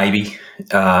 maybe.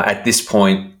 At this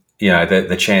point,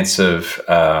 the chance of,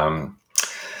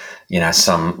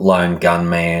 some lone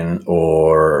gunman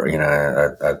or,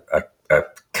 a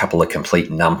couple of complete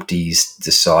numpties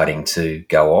deciding to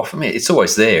go off. I mean, it's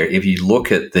always there. If you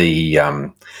look at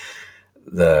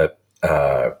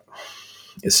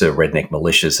it's the redneck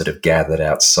militias that have gathered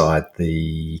outside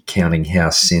the counting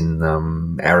house in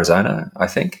Arizona, I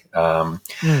think.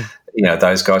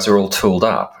 Those guys are all tooled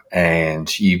up,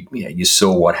 and you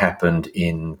saw what happened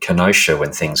in Kenosha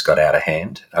when things got out of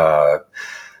hand.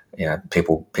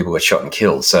 People got shot and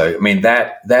killed. So I mean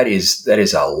that is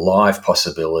a live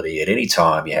possibility at any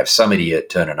time. You have some idiot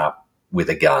turning up with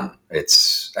a gun.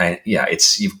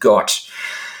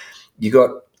 You've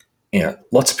got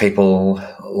lots of people,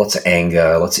 lots of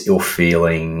anger, lots of ill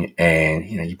feeling, and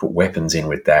you put weapons in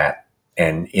with that.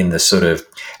 And in the sort of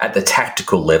at the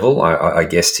tactical level, I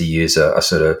guess to use a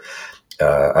sort of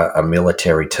a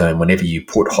military term, whenever you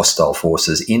put hostile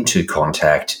forces into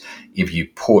contact, if you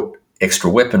put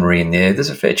extra weaponry in there, there's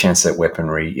a fair chance that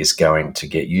weaponry is going to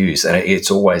get used. And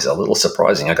it's always a little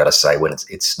surprising, I got to say, when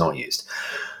it's not used.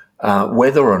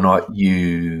 Whether or not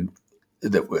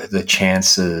the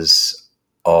chances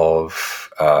of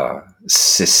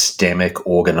systemic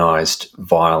organised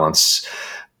violence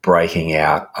breaking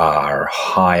out are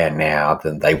higher now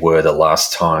than they were the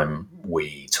last time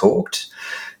we talked.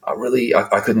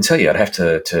 I couldn't tell you. I'd have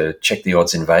to check the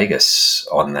odds in Vegas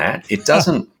on that. It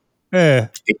doesn't.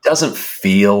 It doesn't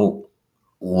feel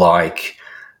like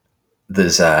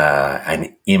there's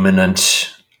an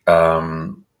imminent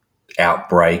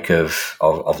outbreak of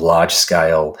large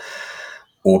scale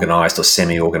organised or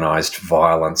semi-organised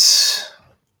violence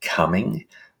coming,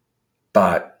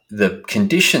 but the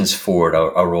conditions for it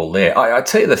are all there. I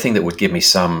tell you the thing that would give me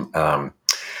some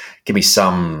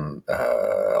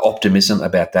optimism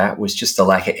about that was just the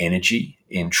lack of energy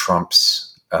in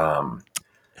Trump's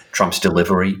Trump's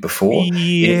delivery before.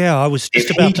 Yeah, I was just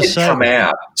about to say. If he had come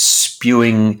out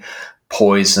spewing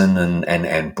poison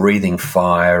and breathing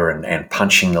fire and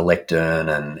punching the lectern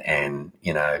and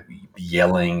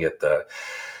yelling at the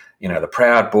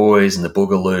Proud Boys and the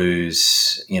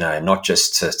Boogaloos, not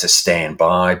just to stand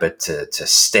by, but to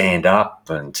stand up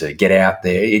and to get out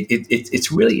there.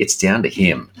 It's down to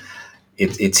him.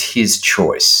 It's his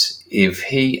choice. If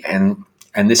he and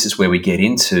this is where we get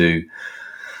into,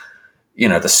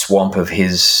 the swamp of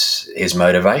his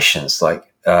motivations.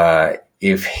 Like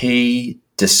if he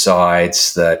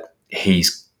decides that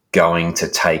he's going to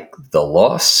take the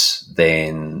loss,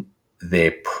 then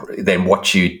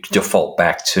what you default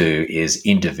back to is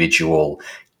individual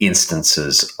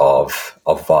instances of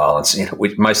violence,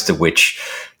 most of which,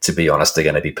 to be honest, are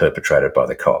going to be perpetrated by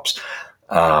the cops.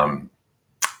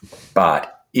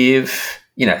 But if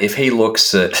he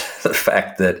looks at the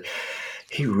fact that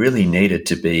he really needed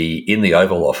to be in the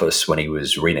Oval Office when he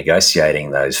was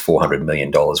renegotiating those $400 million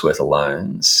worth of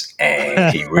loans,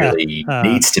 and he really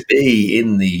needs to be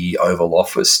in the Oval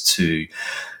Office to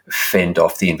fend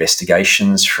off the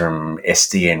investigations from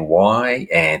SDNY,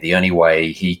 and the only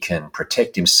way he can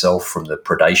protect himself from the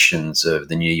predations of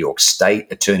the New York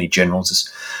State Attorney Generals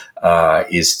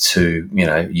is to,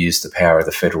 use the power of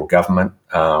the federal government.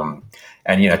 And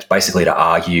it's basically to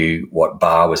argue what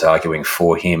Barr was arguing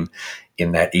for him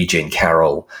in that E. Jean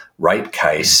Carroll rape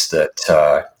case,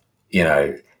 that,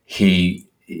 he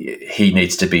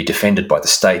needs to be defended by the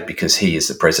state because he is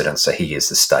the president, so he is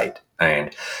the state.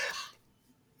 And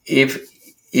if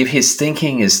his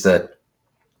thinking is that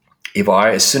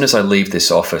as soon as I leave this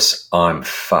office, I'm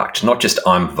fucked, not just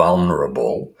I'm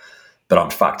vulnerable, but I'm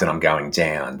fucked and I'm going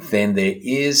down, then there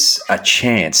is a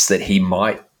chance that he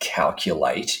might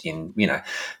calculate in,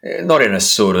 not in a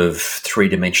sort of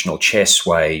three-dimensional chess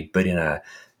way, but in a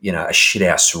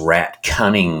shithouse rat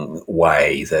cunning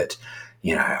way that,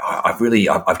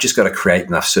 I've just got to create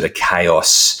enough sort of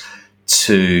chaos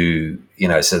to,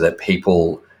 so that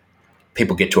people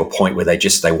get to a point where they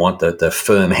want the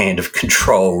firm hand of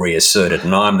control reasserted,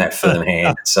 and I'm that firm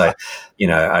hand. So,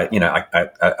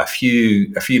 a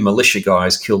few militia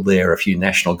guys killed there, a few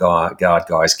National Guard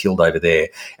guys killed over there,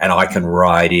 and I can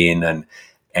ride in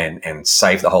and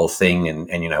save the whole thing.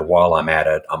 And while I'm at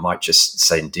it, I might just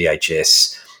send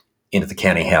DHS into the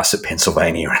county house at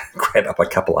Pennsylvania and grab up a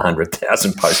couple of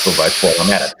 100,000 postal votes while I'm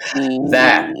at it.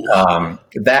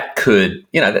 That could,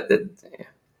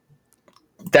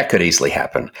 that could easily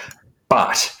happen.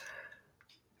 But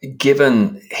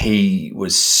given he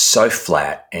was so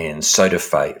flat and so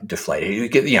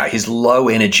deflated, his low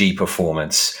energy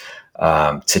performance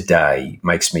today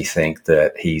makes me think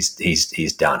that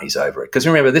he's done. He's over it. Because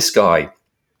remember, this guy,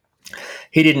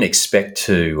 he didn't expect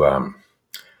to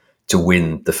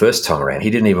win the first time around. He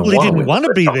didn't even want to win. He didn't want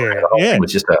to be there. Yeah. It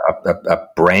was just a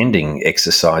branding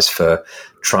exercise for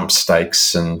Trump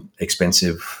stakes and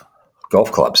expensive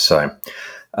golf clubs. So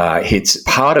it's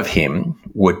part of him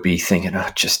would be thinking,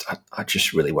 I just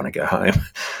really want to go home,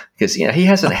 because he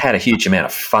hasn't had a huge amount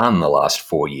of fun the last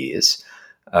 4 years.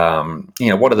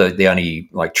 What are the only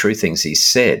true things he's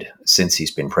said since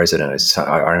he's been president? Is,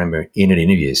 I remember in an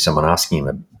interview someone asking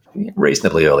him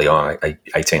reasonably early on,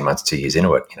 18 months, 2 years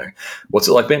into it, what's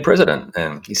it like being president?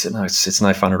 And he said, no, it's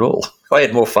no fun at all. I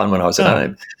had more fun when I was at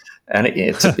home. And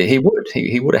he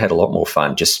would have had a lot more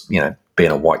fun just,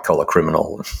 being a white collar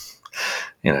criminal,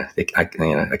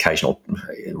 occasional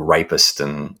rapist,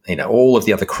 and all of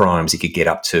the other crimes he could get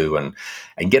up to and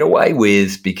get away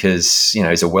with because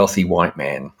he's a wealthy white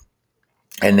man.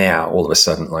 And now all of a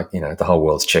sudden, the whole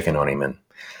world's checking on him, and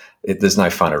there's no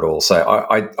fun at all. So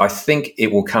I think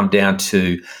it will come down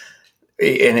to,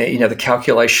 the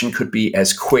calculation could be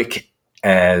as quick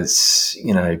as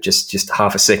just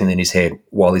half a second in his head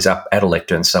while he's up at a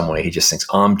lectern somewhere. He just thinks,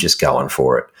 I'm just going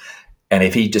for it. And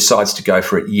if he decides to go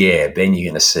for it, then you're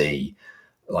going to see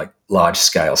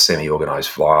large-scale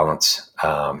semi-organised violence.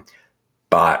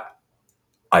 But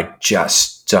I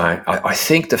just don't. I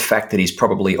think the fact that he's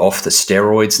probably off the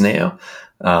steroids now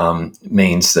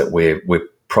means that we're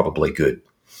probably good.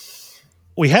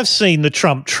 We have seen the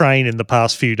Trump train in the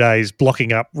past few days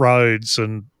blocking up roads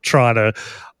and trying to,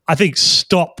 I think,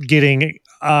 stop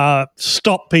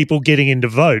people getting in to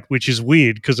vote, which is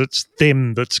weird because it's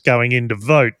them that's going in to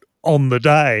vote on the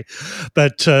day.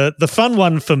 But the fun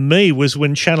one for me was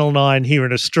when Channel 9 here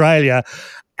in Australia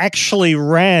actually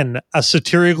ran a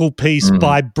satirical piece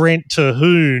by Brent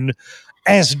Terhune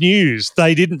as news.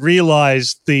 They didn't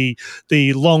realise the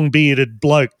long-bearded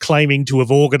bloke claiming to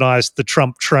have organised the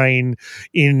Trump train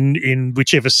in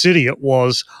whichever city it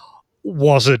was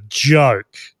a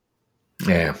joke.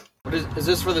 Yeah. Is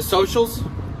this for the socials?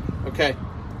 Okay.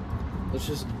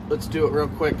 Let's do it real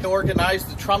quick. Organize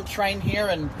the Trump train here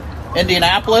in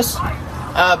Indianapolis.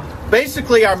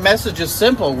 Basically, our message is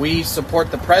simple. We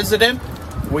support the president.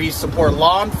 We support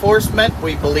law enforcement.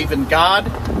 We believe in God.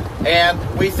 And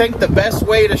we think the best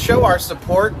way to show our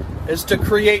support is to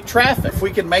create traffic. If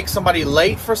we can make somebody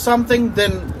late for something,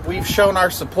 then we've shown our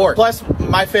support. Plus,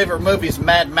 my favorite movie is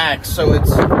Mad Max, so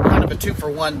it's kind of a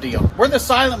 2-for-1 deal. We're the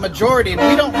silent majority, and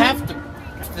we don't have to.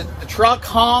 The truck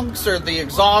honks or the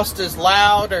exhaust is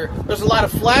loud or there's a lot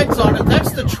of flags on it.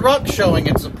 That's the truck showing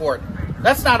its support.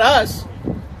 That's not us.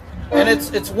 And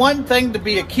it's one thing to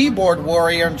be a keyboard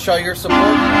warrior and show your support.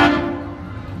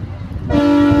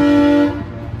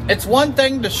 It's one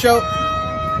thing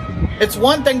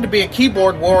to be a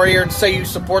keyboard warrior and say you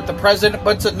support the president,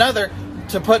 but it's another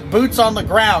to put boots on the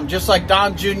ground, just like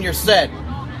Don Jr. said.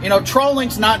 You know,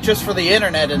 trolling's not just for the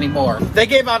internet anymore. They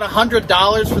gave out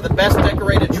 $100 for the best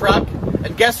decorated truck,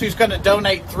 and guess who's going to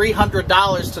donate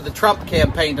 $300 to the Trump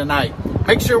campaign tonight?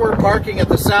 Make sure we're parking at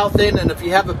the south end, and if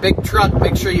you have a big truck,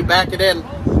 make sure you back it in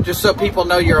just so people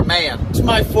know you're a man. It's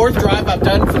my 4th drive I've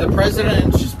done for the president,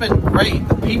 and it's just been great.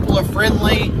 The people are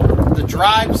friendly, the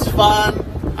drive's fun.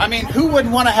 I mean, who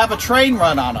wouldn't want to have a train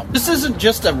run on them? This isn't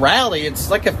just a rally, it's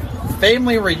like a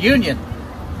family reunion.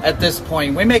 At this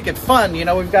point, we make it fun. You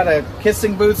know, we've got a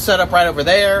kissing booth set up right over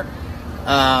there.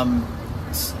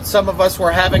 Some of us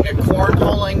were having a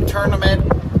cornholing tournament,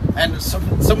 and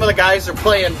some of the guys are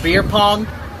playing beer pong.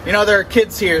 You know, there are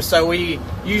kids here, so we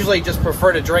usually just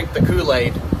prefer to drink the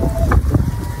Kool-Aid.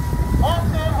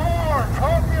 Honk your horns!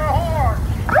 Honk your horns!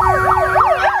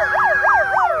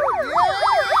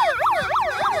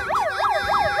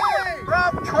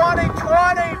 From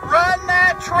 2020, run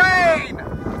that train!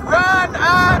 Run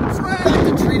up! I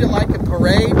like to treat it like a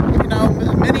parade. You know,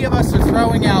 many of us are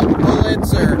throwing out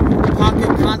bullets or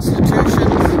pocket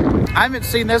constitutions. I haven't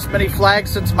seen this many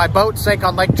flags since my boat sank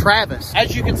on Lake Travis.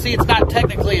 As you can see, it's not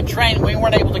technically a train. We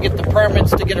weren't able to get the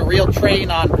permits to get a real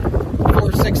train on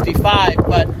 465,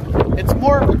 but it's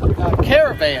more of a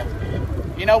caravan.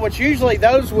 You know, which usually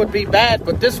those would be bad,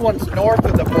 but this one's north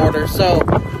of the border, so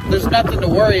there's nothing to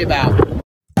worry about.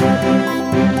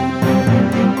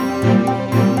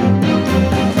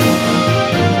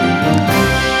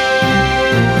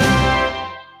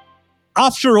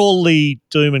 After all the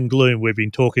doom and gloom we've been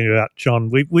talking about,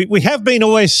 John, we have been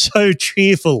always so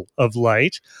cheerful of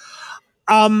late.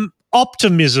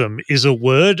 Optimism is a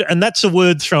word, and that's a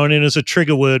word thrown in as a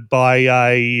trigger word by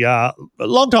a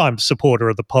long-time supporter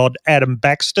of the pod, Adam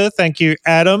Baxter. Thank you,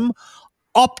 Adam.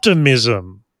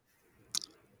 Optimism.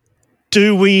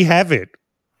 Do we have it?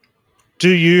 Do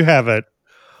you have it?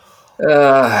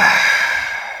 Yeah,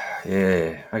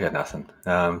 I got nothing.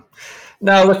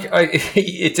 No, look,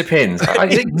 it depends. I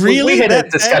think really? we had a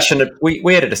discussion.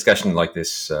 We had a discussion like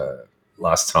this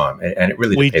last time, and it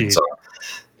really depends on,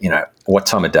 you know, what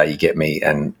time of day you get me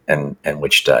and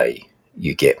which day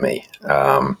you get me.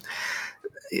 I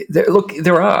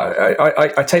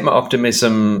take my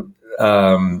optimism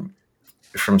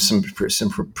from some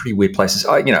pretty weird places.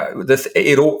 For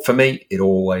me, it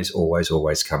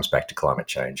always comes back to climate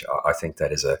change. I think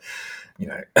that is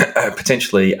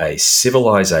potentially a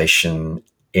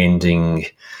civilization-ending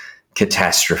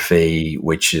catastrophe,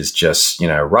 which is just,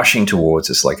 rushing towards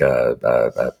us like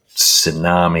a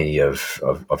tsunami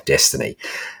of destiny.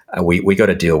 We got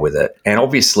to deal with it. And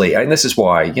obviously, and this is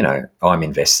why, I'm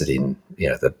invested in,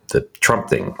 the Trump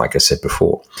thing, like I said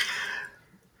before.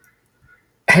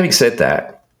 Having said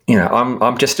that,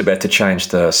 I'm just about to change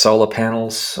the solar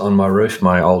panels on my roof.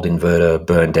 My old inverter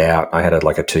burned out. I had a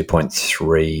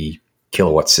 2.3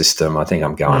 kilowatt system. I think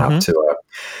I'm going up to a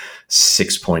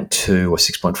 6.2 or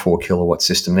 6.4 kilowatt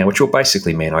system now, which will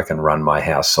basically mean I can run my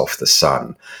house off the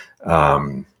sun.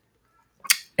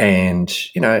 And,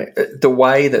 the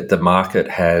way that the market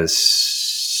has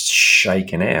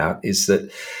shaken out is that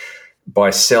by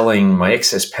selling my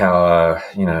excess power,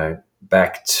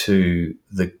 back to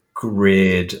the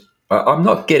grid, I'm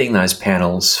not getting those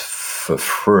panels for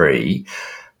free,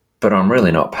 but I'm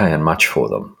really not paying much for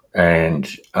them. And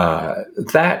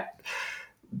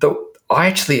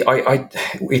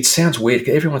it sounds weird.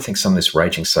 Everyone thinks I'm this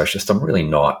raging socialist. I'm really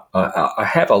not. I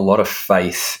have a lot of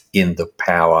faith in the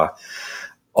power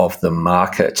of the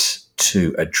market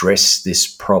to address this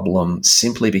problem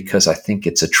simply because I think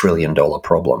it's $1 trillion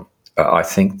problem. I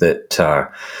think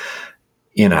that,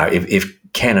 if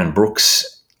Cannon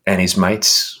Brooks and his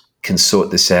mates can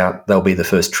sort this out, they'll be the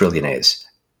first trillionaires.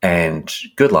 And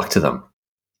good luck to them.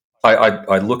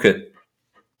 I look at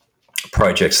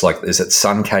projects like, is it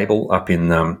Sun Cable up in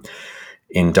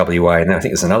WA, and I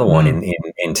think there's another one in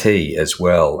NT as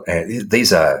well. And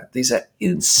these are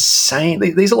insane.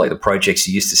 These are like the projects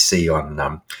you used to see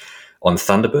on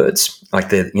Thunderbirds. Like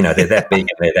they're that big and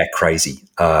they're that crazy.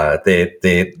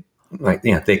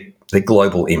 They're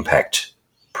global impact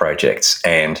projects,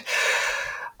 and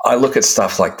I look at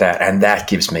stuff like that, and that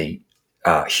gives me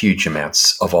huge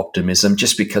amounts of optimism,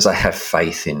 just because I have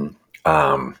faith in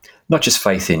not just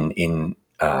faith in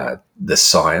the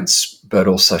science, but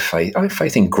also faith. I have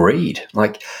faith in greed.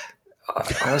 Like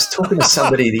I was talking to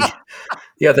somebody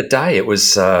the other day. It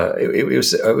was a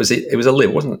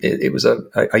Liberal, wasn't it? It was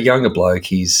a younger bloke.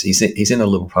 He's in a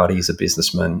Liberal Party. He's a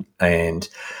businessman, and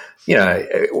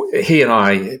he and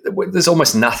I, there's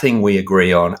almost nothing we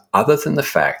agree on other than the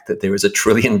fact that there is $1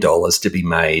 trillion to be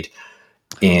made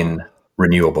in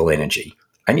renewable energy.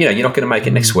 And, you're not going to make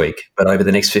it next week, but over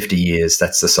the next 50 years,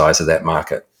 that's the size of that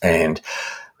market. And,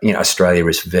 Australia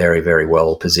is very, very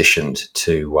well positioned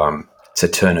to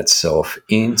turn itself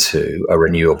into a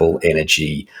renewable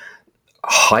energy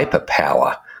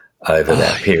hyperpower over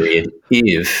that period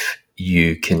if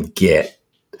you can get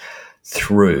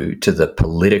through to the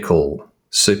political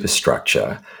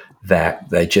superstructure that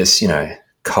they just,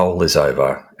 coal is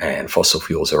over and fossil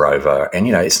fuels are over. And,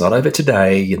 it's not over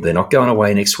today. They're not going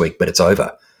away next week, but it's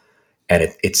over.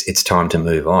 And it's time to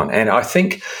move on. And I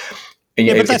think...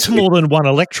 but that's more than one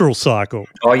electoral cycle.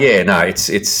 Oh, yeah, no,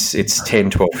 it's 10,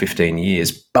 12, 15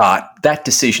 years. But that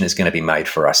decision is going to be made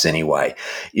for us anyway.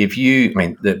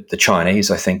 The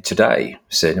Chinese, I think, today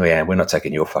said, yeah, we're not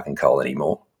taking your fucking coal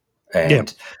anymore.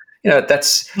 And...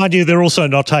 that's... Mind you, they're also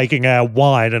not taking our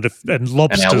wine and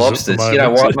lobsters. And our lobsters. You know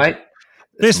what, mate?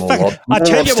 There's more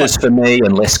lobsters for me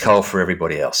and less coal for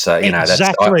everybody else. So,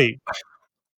 exactly.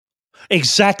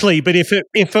 Exactly. But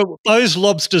if those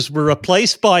lobsters were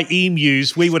replaced by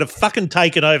emus, we would have fucking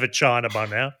taken over China by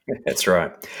now. That's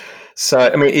right.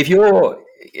 So, if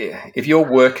you're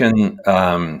working,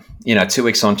 2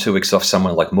 weeks on, 2 weeks off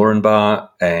somewhere like Moranbah,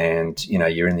 and,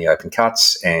 you're in the open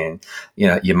cuts and,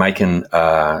 you're making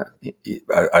a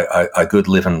good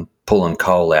living pulling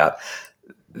coal out,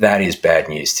 that is bad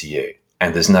news to you.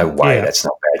 And there's no way that's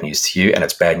not bad news to you. And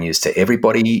it's bad news to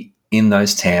everybody in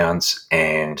those towns.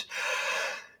 And,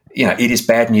 it is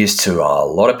bad news to a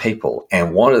lot of people.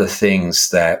 And one of the things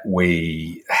that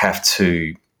we have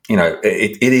to,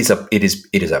 it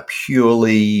is a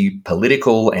purely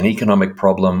political and economic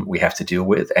problem we have to deal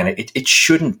with. And it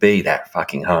shouldn't be that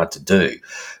fucking hard to do.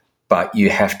 But you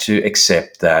have to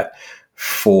accept that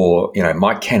for,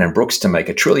 Mike Cannon-Brookes to make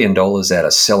 $1 trillion out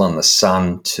of selling the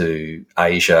sun to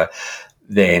Asia,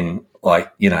 then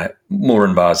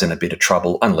Moranbah's in a bit of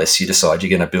trouble unless you decide you're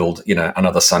going to build,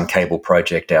 another sun cable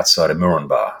project outside of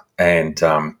Moranbah. And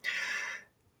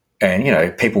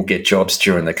people get jobs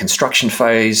during the construction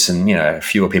phase, and,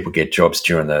 fewer people get jobs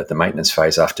during the maintenance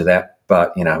phase after that.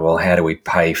 But, how do we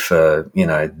pay for,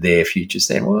 their futures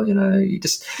then? Well, you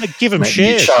just give them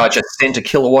shares. You charge a cent a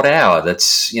kilowatt hour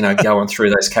that's, going through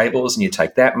those cables, and you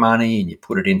take that money and you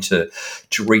put it into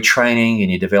retraining,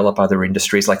 and you develop other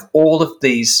industries. Like all of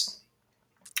these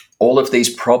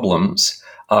problems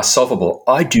are solvable.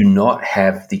 I do not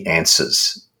have the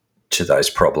answers to those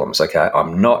problems. Okay,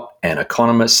 I'm not an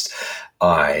economist.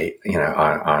 I'm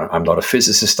not a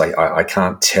physicist. I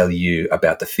can't tell you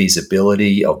about the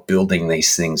feasibility of building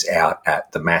these things out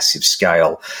at the massive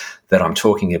scale that I'm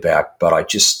talking about.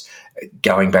 But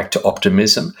going back to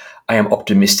optimism, I am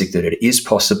optimistic that it is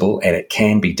possible and it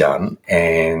can be done.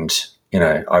 And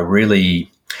I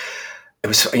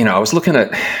was looking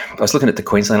at the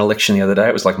Queensland election the other day.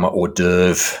 It was like my hors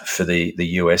d'oeuvre for the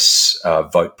US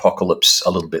vote apocalypse a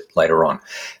little bit later on.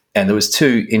 And there was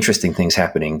two interesting things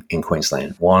happening in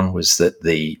Queensland. One was that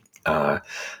the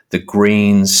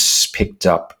Greens picked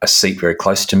up a seat very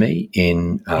close to me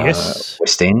in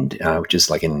West End, which is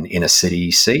like an inner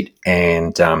city seat,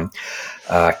 and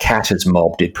Katter's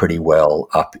mob did pretty well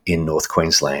up in North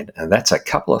Queensland, and that's a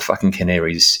couple of fucking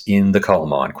canaries in the coal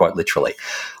mine, quite literally.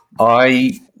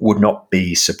 I would not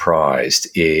be surprised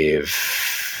if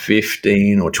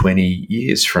 15 or 20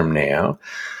 years from now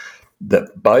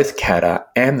that both Katter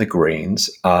and the Greens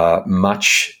are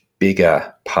much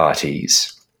bigger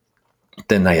parties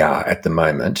than they are at the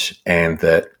moment, and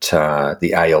that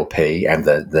the ALP and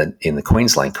the in the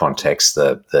Queensland context,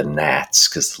 the Nats,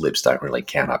 because the Libs don't really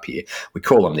count up here, we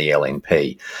call them the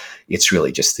LNP. It's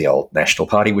really just the old National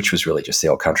Party, which was really just the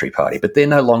old Country Party. But they're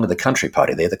no longer the Country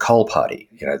Party; they're the Coal Party.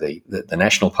 The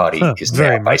National Party is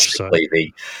now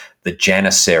basically the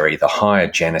janissary, the higher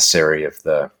janissary of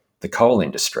the coal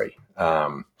industry.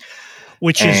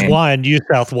 Which is why in New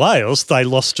South Wales they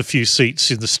lost a few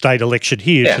seats in the state election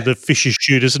here to the fishers,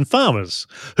 shooters and farmers,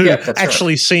 who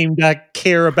actually seemed to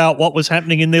care about what was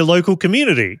happening in their local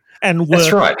community and were,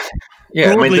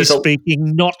 broadly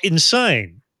speaking, not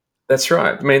insane. That's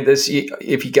right. I mean,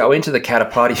 if you go into the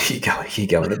Katter party, you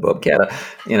go into Bob Katter,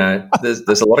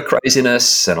 there's a lot of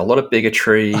craziness and a lot of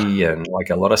bigotry and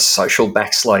like a lot of social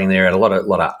backsliding there and a lot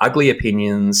of ugly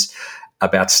opinions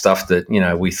about stuff that,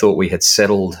 we thought we had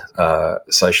settled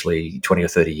socially 20 or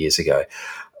 30 years ago.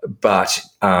 But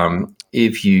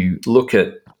if you look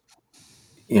at,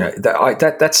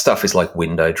 that stuff is like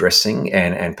window dressing,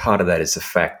 and part of that is the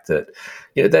fact that,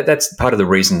 that's part of the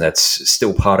reason that's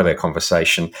still part of our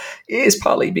conversation is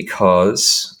partly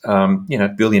because,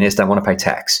 billionaires don't want to pay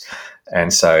tax.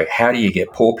 And so how do you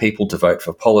get poor people to vote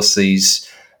for policies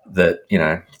that,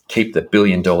 keep the $1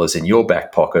 billion in your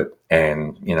back pocket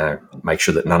and, make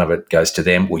sure that none of it goes to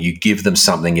them? Well, you give them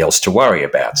something else to worry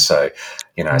about. So,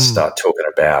 start talking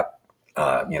about,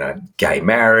 gay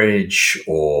marriage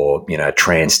or,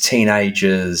 trans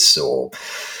teenagers or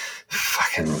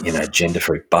fucking,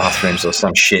 gender-free bathrooms or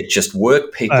some shit. Just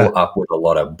work people up with a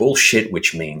lot of bullshit,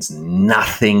 which means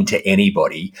nothing to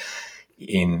anybody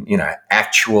in,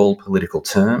 actual political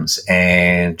terms,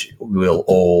 and we'll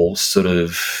all sort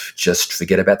of just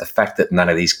forget about the fact that none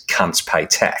of these cunts pay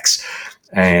tax.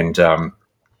 And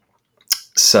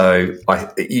so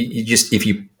if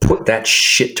you put that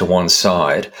shit to one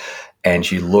side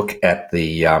and you look at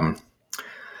the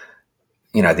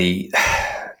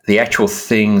actual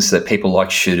things that people like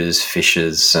shooters,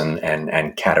 fishers, and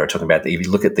Katter are talking about, if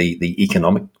you look at the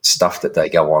economic stuff that they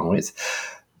go on with,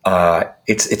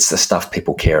 it's the stuff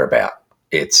people care about.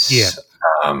 It's it's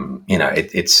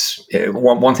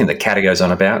one thing that Katter goes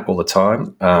on about all the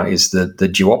time is the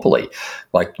duopoly,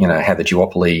 like how the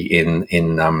duopoly in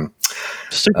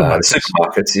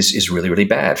supermarkets is really, really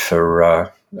bad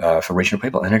for regional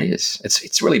people, and it is.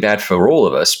 It's really bad for all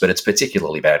of us, but it's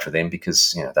particularly bad for them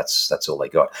because that's all they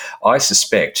got. I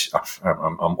suspect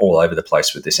I'm all over the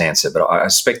place with this answer, but I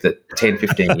suspect that 10,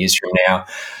 15 years from now,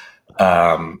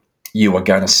 you are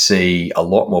going to see a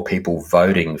lot more people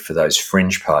voting for those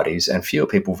fringe parties and fewer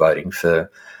people voting for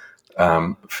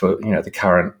the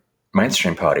current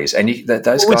mainstream parties. And those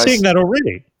guys, we're seeing that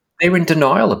already. They're in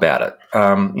denial about it.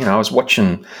 I was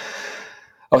watching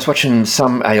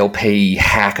some ALP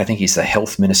hack. I think he's the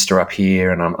health minister up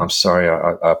here, and I'm sorry,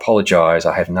 I apologise.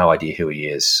 I have no idea who he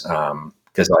is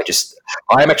because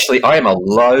I am a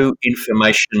low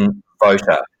information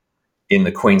voter in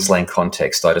the Queensland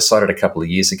context. I decided a couple of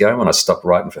years ago when I stopped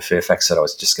writing for Fairfax that I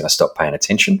was just going to stop paying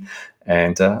attention,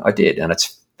 and I did, and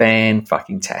it's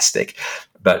fan-fucking-tastic.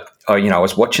 But I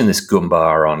was watching this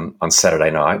Goomba on Saturday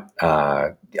night,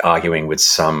 arguing with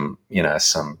some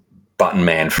button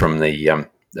man from the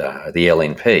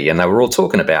LNP, and they were all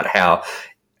talking about how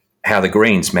the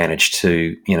Greens managed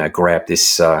to grab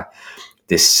this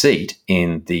seat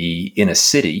in the inner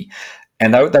city.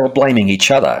 And they were blaming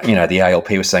each other. The ALP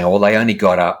was saying, "Oh, well, they only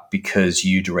got up because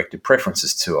you directed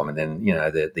preferences to them." And then,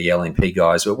 the LNP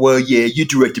guys were, "Well, yeah, you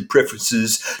directed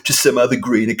preferences to some other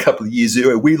Green a couple of years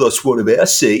ago. We lost one of our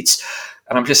seats."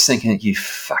 And I'm just thinking, you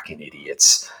fucking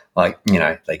idiots. Like,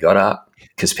 they got up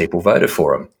because people voted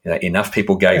for them. Enough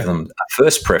people gave them a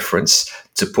first preference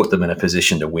to put them in a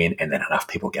position to win, and then enough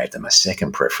people gave them a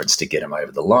second preference to get them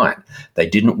over the line. They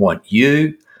didn't want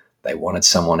you. They wanted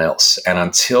someone else. And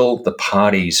until the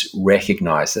parties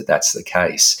recognise that that's the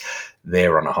case,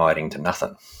 they're on a hiding to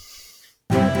nothing.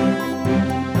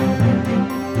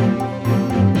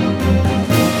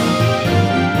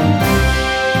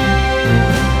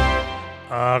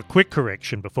 Quick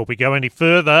correction before we go any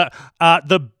further.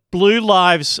 The Blue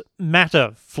Lives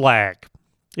Matter flag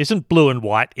isn't blue and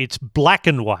white, it's black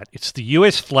and white. It's the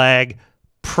US flag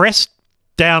pressed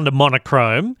down to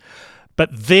monochrome, but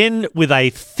then with a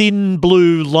thin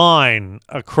blue line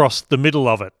across the middle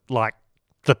of it, like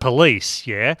the police,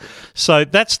 yeah? So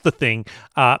that's the thing.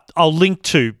 I'll link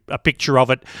to a picture of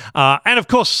it. And, of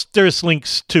course, there's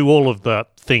links to all of the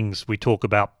things we talk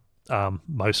about,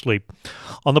 mostly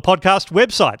on the podcast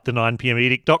website,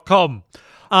 the9pmedict.com.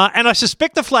 And I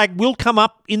suspect the flag will come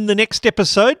up in the next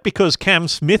episode because Cam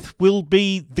Smith will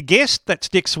be the guest.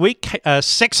 That's next week.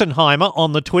 Sexenheimer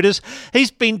on the Twitters.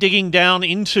 He's been digging down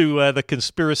into the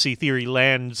conspiracy theory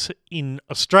lands in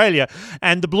Australia.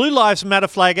 And the Blue Lives Matter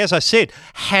flag, as I said,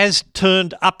 has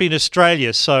turned up in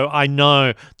Australia. So I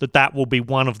know that will be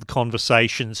one of the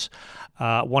conversation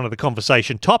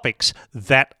topics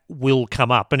that will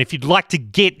come up. And if you'd like to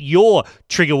get your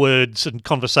trigger words and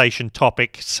conversation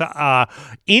topics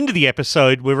into the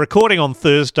episode, we're recording on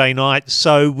Thursday night,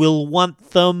 so we'll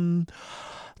want them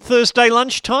Thursday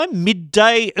lunchtime,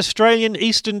 midday Australian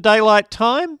Eastern Daylight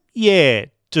Time? Yeah,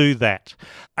 do that.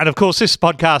 And of course, this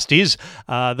podcast is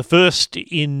the first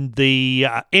in the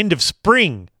end of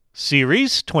spring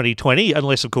series 2020,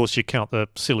 unless, of course, you count the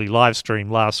silly live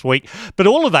stream last week. But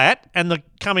all of that and the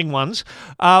coming ones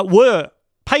were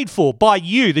paid for by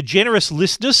you, the generous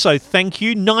listeners, so thank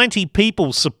you. 90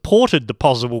 people supported the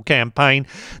Possible campaign.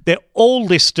 They're all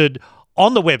listed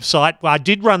on the website. I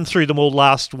did run through them all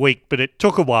last week, but it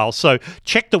took a while. So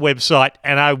check the website,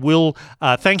 and I will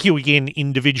thank you again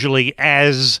individually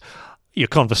as your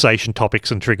conversation topics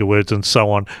and trigger words and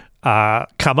so on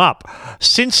come up.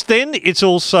 Since then, it's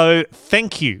also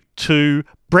thank you to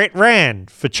Brett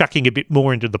Rand for chucking a bit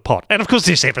more into the pot. And of course,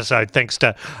 this episode, thanks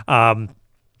to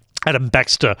Adam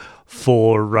Baxter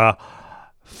for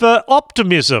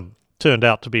optimism. Turned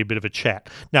out to be a bit of a chat.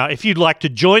 Now, if you'd like to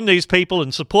join these people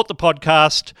and support the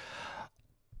podcast,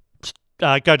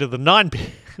 go to the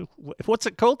what's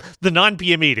it called? The 9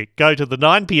 p.m. Edict. Go to the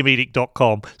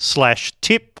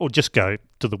 9pmedict.com/tip, or just go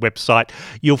to the website.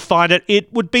 You'll find it.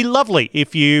 It would be lovely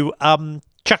if you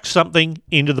chuck something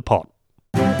into the pot.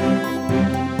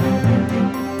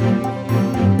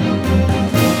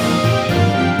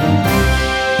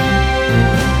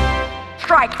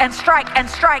 Strike and strike and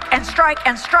strike and strike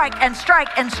and strike and strike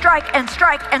and strike and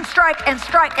strike and strike and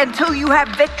strike until you have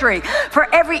victory. For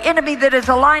every enemy that is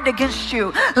aligned against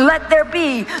you, let there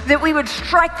be that we would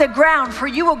strike the ground, for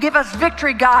you will give us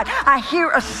victory, God. I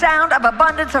hear a sound of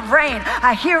abundance of rain.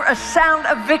 I hear a sound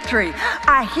of victory.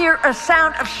 I hear a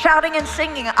sound of shouting and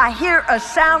singing. I hear a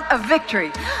sound of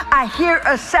victory. I hear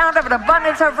a sound of an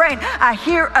abundance of rain. I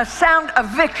hear a sound of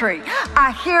victory.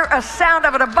 I hear a sound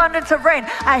of an abundance of rain.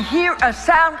 I hear a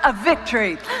sound of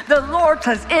victory. The Lord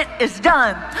says it is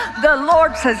done. The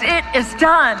Lord says it is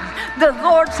done. The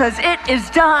Lord says it is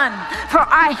done. For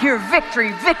I hear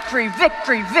victory, victory,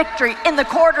 victory, victory in the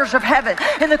corridors of heaven.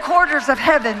 In the corridors of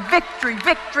heaven, victory,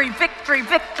 victory, victory,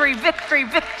 victory, victory,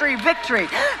 victory, victory.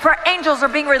 For angels are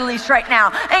being released right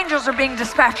now. Angels are being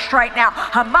dispatched right now.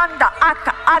 Hamanda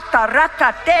aka ata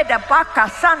raka teda baka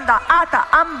sanda ata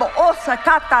ambo osa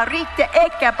kata rite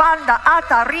eke banda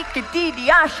ata rike didi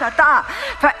ashata.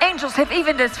 For angels have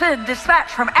even been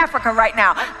dispatched from Africa right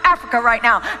now. Africa right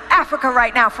now. Africa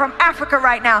right now. From Africa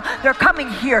right now. They're coming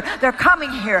here. They're coming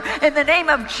here. In the name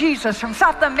of Jesus. From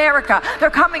South America. They're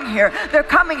coming here. They're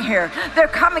coming here. They're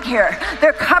coming here.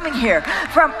 They're coming here.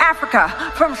 From Africa.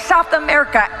 From South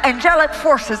America. Angelic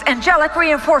forces. Angelic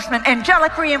reinforcement.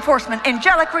 Angelic reinforcement.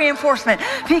 Angelic reinforcement.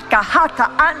 Pika hata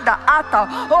anda ata.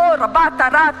 Ora bata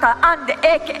rata ande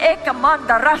eke eke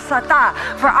manda rasata.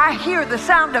 For I hear the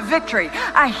sound of victory.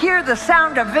 I hear the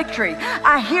sound of victory.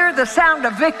 I hear the sound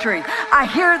of victory. I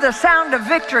hear the sound of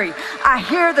victory. I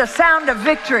hear the sound of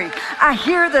victory. I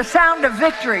hear the sound of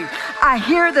victory. I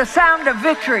hear the sound of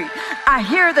victory. I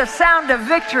hear the sound of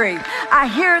victory. I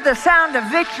hear the sound of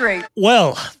victory.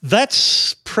 Well,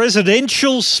 that's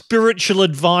presidential spiritual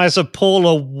advisor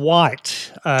Paula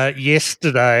White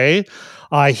yesterday.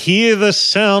 I hear the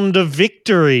sound of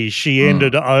victory, she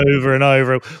ended over and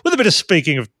over, with a bit of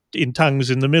speaking of in tongues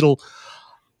in the middle.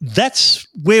 That's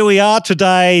where we are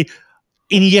today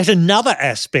in yet another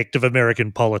aspect of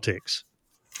American politics.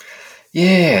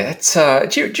 Yeah, it's.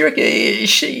 Do you reckon is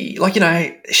she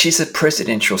she's a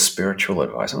presidential spiritual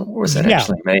advisor? What does that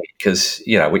actually mean? Because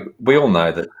we all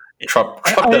know that Trump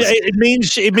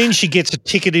it means she gets a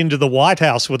ticket into the White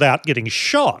House without getting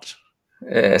shot by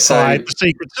the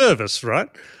Secret Service, right?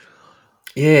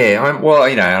 Yeah, and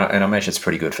I imagine it's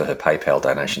pretty good for her PayPal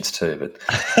donations too. But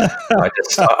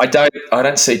I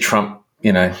don't see Trump.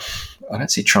 I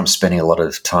don't see Trump spending a lot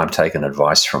of time taking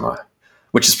advice from her,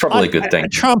 which is probably a good thing.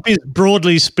 Trump is,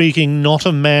 broadly speaking, not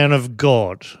a man of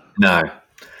God. No,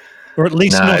 or at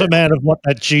least not a man of what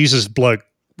that Jesus bloke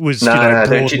was. No.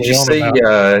 Did you see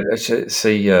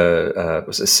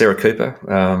was it Sarah Cooper,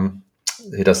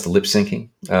 who does the lip syncing?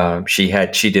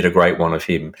 She did a great one of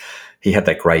him. He had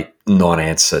that great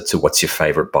non-answer to what's your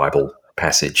favourite Bible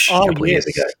passage a couple of years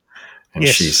ago, and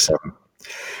she's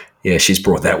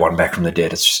brought that one back from the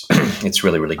dead. It's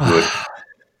really, really good.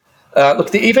 Look,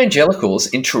 the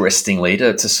evangelicals, interestingly,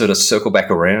 to sort of circle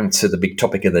back around to the big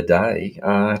topic of the day,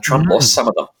 Trump lost some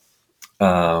of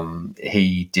them.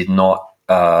 He did not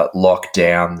lock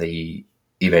down the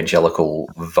evangelical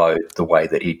vote the way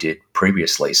that he did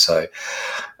previously. So,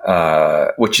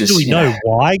 which is, do we know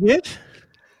why yet?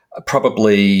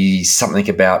 Probably something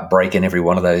about breaking every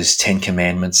one of those 10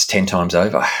 commandments 10 times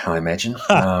over, I imagine.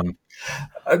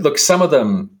 Look, some of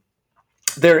them,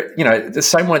 they're, the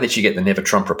same way that you get the Never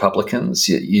Trump Republicans,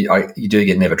 you do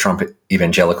get Never Trump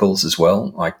evangelicals as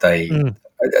well. Like they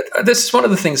this is one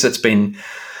of the things that's been,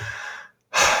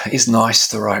 is nice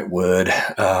the right word?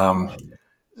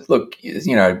 Look,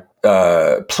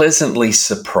 pleasantly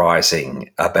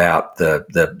surprising about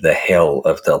the hell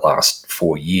of the last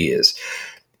 4 years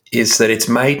is that it's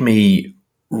made me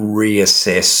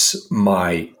reassess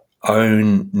my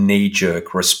own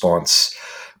knee-jerk response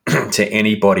to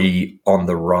anybody on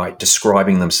the right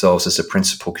describing themselves as a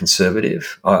principled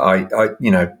conservative. I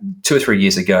 2 or 3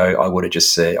 years ago, I would have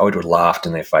just said, I would have laughed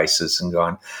in their faces and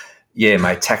gone, yeah,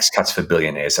 mate, tax cuts for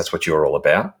billionaires, that's what you're all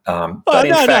about. But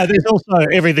in fact, there's also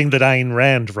everything that Ayn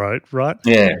Rand wrote, right?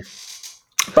 Yeah.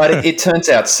 But it turns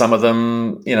out some of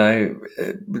them,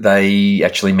 they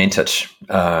actually meant it,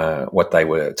 what they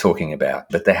were talking about.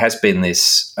 But there has been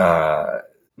this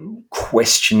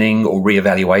questioning or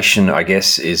reevaluation, I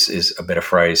guess, is a better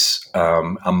phrase,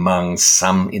 among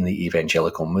some in the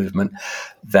evangelical movement,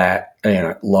 that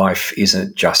life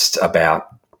isn't just about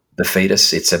the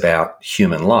fetus, it's about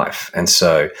human life. And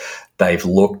so they've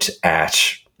looked at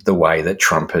the way that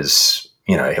Trump has,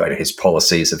 his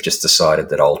policies have just decided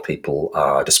that old people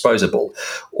are disposable,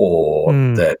 or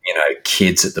that,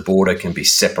 kids at the border can be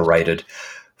separated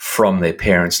from their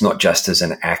parents, not just as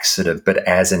an accident, but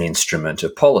as an instrument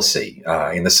of policy,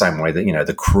 in the same way that,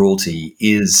 the cruelty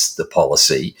is the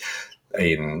policy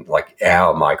in like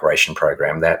our migration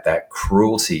program, that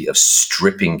cruelty of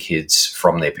stripping kids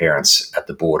from their parents at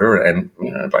the border and,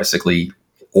 basically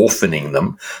orphaning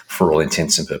them for all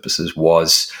intents and purposes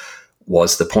was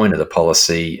the point of the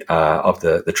policy of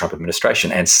the Trump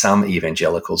administration. And some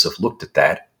evangelicals have looked at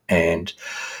that and,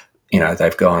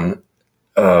 they've gone,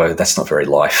 that's not very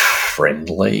life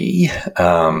friendly.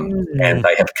 And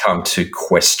they have come to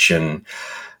question,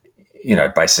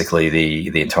 basically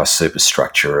the entire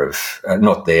superstructure of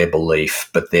not their belief,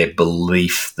 but their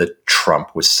belief that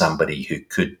Trump was somebody who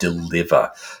could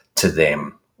deliver to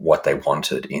them what they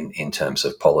wanted in terms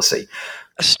of policy.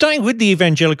 Staying with the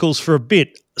evangelicals for a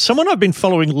bit, someone I've been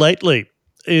following lately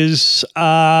is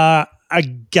a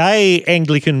gay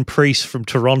Anglican priest from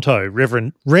Toronto,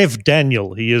 Rev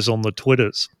Daniel, he is on the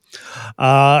Twitters,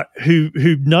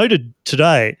 who noted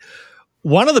today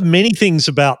one of the many things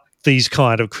about these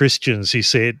kind of Christians, he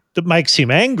said, that makes him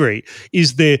angry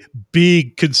is their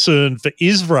big concern for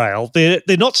Israel. They're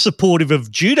not supportive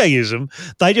of Judaism.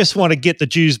 They just want to get the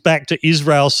Jews back to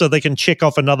Israel so they can check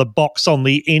off another box on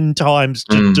the end times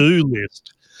to-do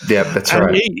list. Yeah, that's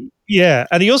right.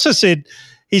 And he also said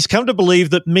he's come to believe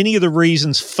that many of the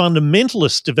reasons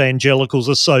fundamentalist evangelicals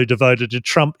are so devoted to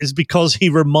Trump is because he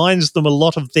reminds them a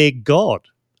lot of their God.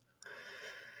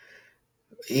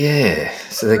 Yeah,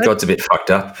 so their God's a bit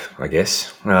fucked up, I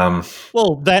guess.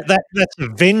 Well, that's a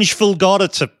vengeful God.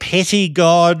 It's a petty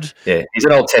God. Yeah, he's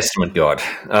an Old Testament God.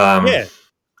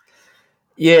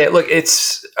 Yeah, look,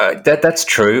 it's that's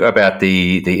true about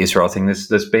the Israel thing.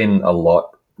 There's been a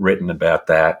lot written about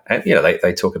that, and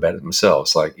they talk about it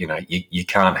themselves. Like you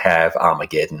can't have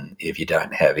Armageddon if you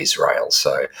don't have Israel.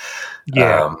 So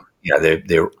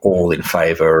they're all in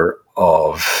favor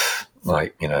of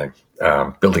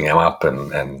building them up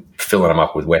and filling them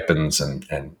up with weapons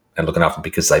and looking after them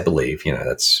because they believe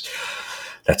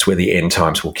that's where the end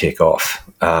times will kick off.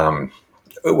 And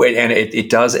it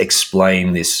does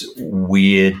explain this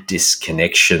weird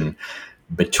disconnection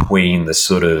between the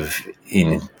sort of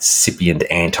incipient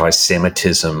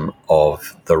anti-Semitism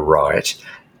of the right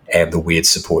and the weird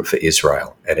support for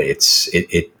Israel. And it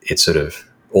sort of,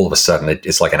 all of a sudden,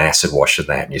 it's like an acid wash in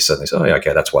that, and you suddenly say, oh,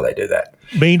 okay, that's why they do that.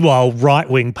 Meanwhile,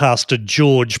 right-wing pastor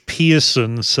George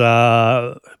Pearson's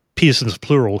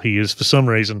plural he is for some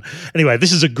reason. Anyway,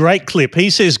 this is a great clip. He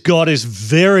says God is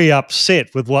very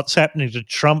upset with what's happening to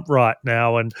Trump right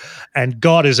now, and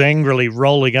God is angrily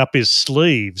rolling up his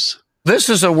sleeves. This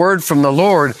is a word from the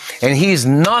Lord, and he's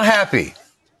not happy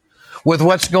with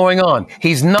what's going on.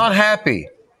 He's not happy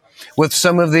with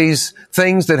some of these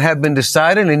things that have been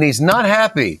decided, and he's not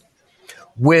happy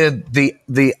with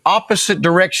the opposite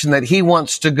direction that he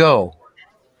wants to go,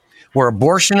 where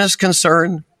abortion is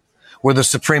concerned, where the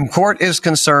Supreme Court is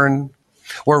concerned,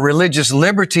 where religious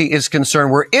liberty is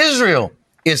concerned, where Israel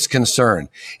is concerned.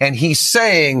 And he's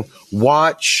saying,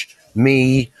 watch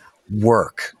me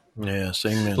work. Yes,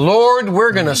 amen. Lord,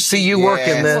 we're going to see you work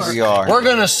in this. We are. We're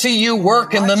going to see you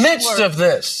work in the midst of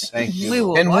this. Thank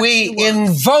you. And we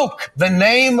invoke the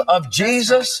name of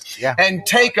Jesus and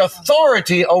take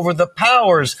authority over the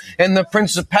powers and the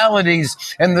principalities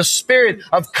and the spirit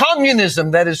of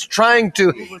communism that is trying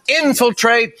to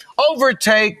infiltrate,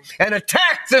 overtake, and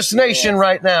attack this nation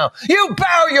right now. You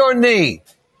bow your knee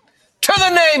to the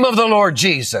name of the Lord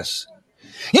Jesus.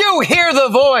 You hear the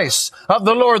voice of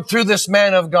the Lord through this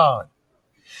man of God.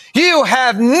 You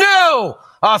have no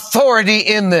authority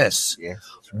in this. Yes.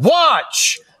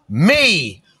 Watch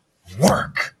me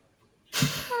work.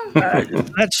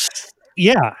 That's,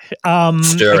 yeah.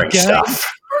 Stirring again,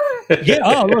 stuff. Yeah.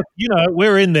 Oh, look,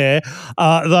 we're in there.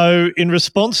 Though, in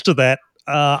response to that,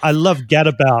 I love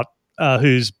Gadabout,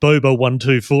 who's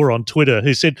Boba124 on Twitter,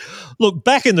 who said, look,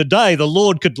 back in the day, the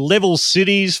Lord could level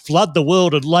cities, flood the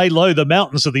world, and lay low the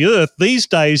mountains of the earth. These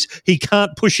days, he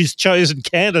can't push his chosen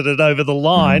candidate over the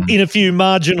line in a few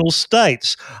marginal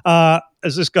states.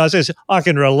 As this guy says, I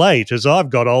can relate. As I've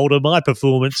got older, my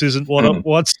performance isn't what it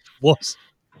once was.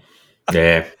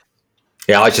 Yeah.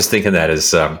 Yeah, I was just thinking that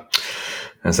as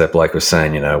that bloke was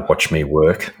saying, watch me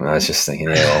work. And I was just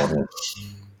thinking,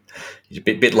 you're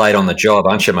a bit late on the job,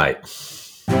 aren't you, mate?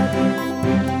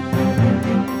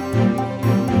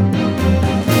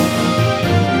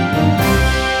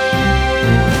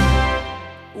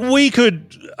 We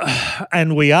could,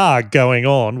 and we are going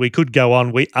on. We could go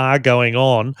on. We are going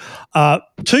on.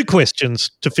 Two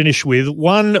questions to finish with.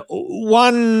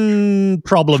 One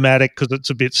problematic because it's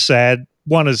a bit sad.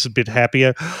 One is a bit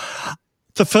happier.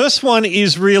 The first one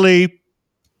is really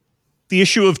the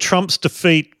issue of Trump's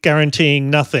defeat guaranteeing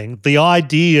nothing. The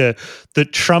idea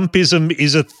that Trumpism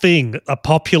is a thing, a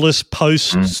populist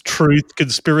post-truth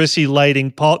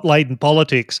conspiracy-laden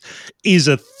politics is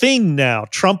a thing now.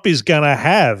 Trump is going to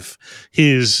have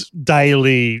his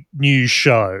daily news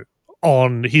show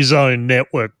on his own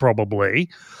network probably.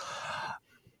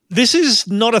 This is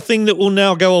not a thing that will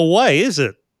now go away, is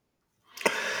it?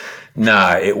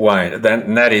 No, it won't.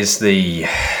 That is the...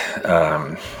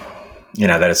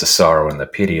 that is the sorrow and the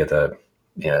pity of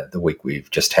the week we've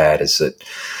just had, is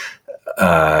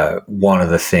that one of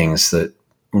the things that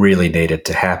really needed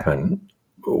to happen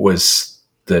was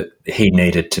that he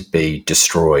needed to be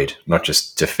destroyed, not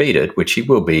just defeated, which he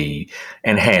will be,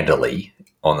 and handily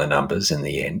on the numbers in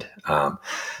the end.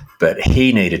 But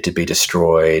he needed to be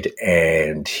destroyed,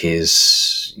 and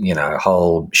his,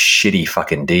 whole shitty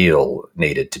fucking deal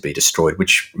needed to be destroyed,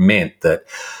 which meant that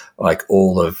like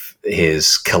all of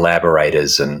his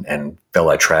collaborators and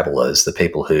fellow travelers, the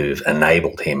people who've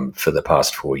enabled him for the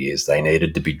past 4 years, they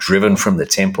needed to be driven from the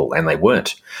temple, and they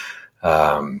weren't.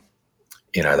 Most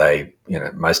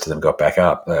of them got back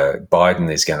up.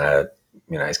 Biden is going to,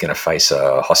 he's going to face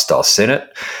a hostile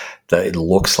Senate. It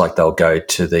looks like they'll go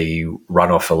to the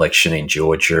runoff election in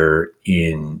Georgia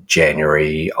in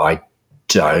January. I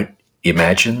don't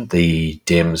imagine the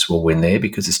Dems will win there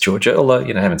because it's Georgia, although,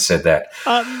 having said that,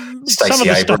 some of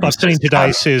the stuff I've seen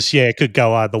today says, it could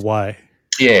go either way.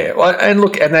 Yeah, well, and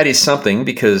that is something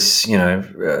because,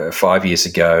 5 years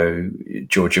ago,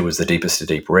 Georgia was the deepest of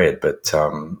deep red, but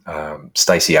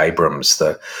Stacey Abrams,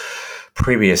 the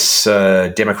previous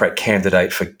Democrat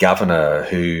candidate for governor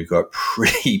who got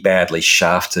pretty badly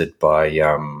shafted by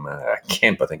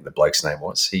Kemp, I think the bloke's name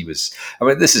was. He was,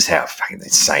 this is how fucking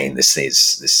insane this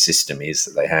system is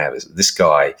that they have. This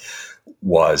guy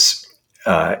was,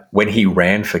 when he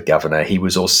ran for governor, he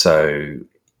was also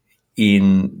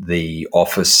in the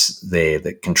office there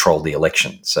that controlled the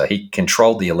election. So he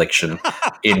controlled the election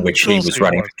in which he was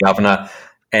running for governor,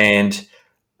 and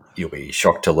you'll be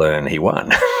shocked to learn he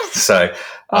won. So,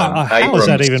 how is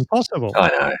that even possible?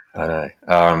 I know.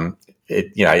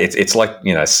 It's like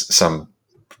some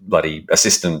bloody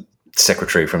assistant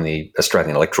secretary from the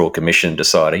Australian Electoral Commission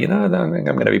decided, I'm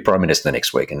going to be prime minister the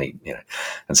next week, and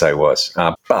and so he was.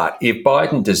 But if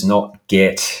Biden does not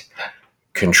get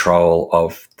control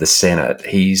of the Senate,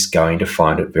 he's going to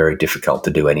find it very difficult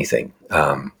to do anything.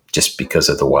 Just because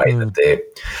of the way that they're,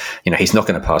 he's not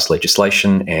going to pass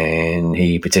legislation, and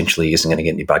he potentially isn't going to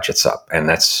get any budgets up. And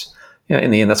that's,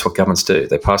 in the end, that's what governments do.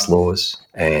 They pass laws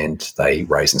and they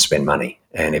raise and spend money.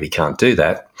 And if he can't do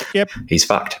that, he's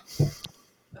fucked.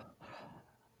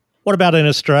 What about in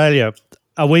Australia?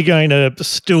 Are we going to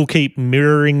still keep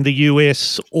mirroring the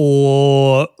US,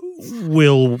 or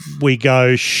will we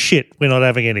go, shit, we're not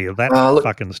having any of that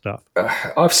fucking stuff?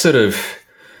 I've sort of...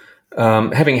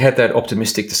 having had that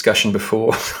optimistic discussion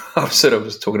before, I've sort of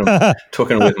was talking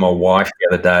with my wife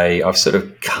the other day. I've sort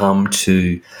of come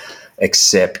to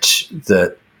accept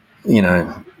that,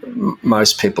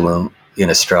 most people in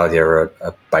Australia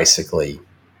are basically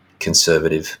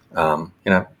conservative.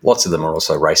 Lots of them are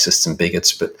also racists and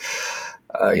bigots, but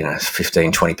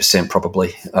 15, 20%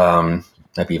 probably,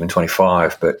 maybe even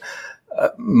 25. But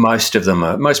most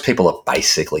people are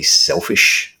basically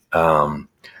selfish.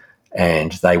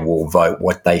 And they will vote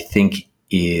what they think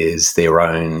is their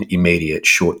own immediate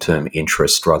short-term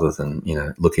interest rather than,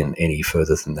 looking any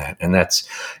further than that. And that's,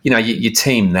 you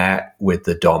team that with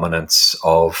the dominance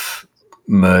of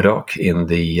Murdoch in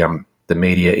the the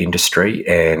media industry,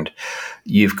 and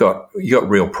you've got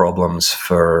real problems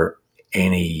for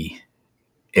any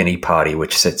party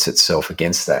which sets itself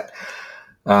against that.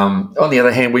 On the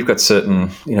other hand, we've got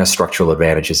certain, structural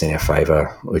advantages in our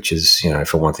favour, which is,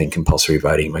 for one thing, compulsory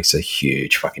voting makes a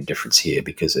huge fucking difference here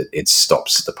because it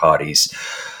stops the parties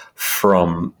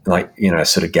from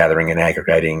sort of gathering and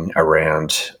aggregating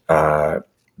around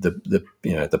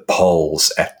the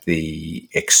polls at the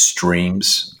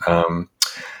extremes,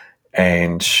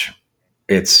 and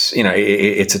it's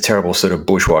it's a terrible sort of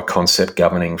bourgeois concept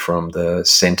governing from the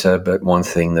centre. But one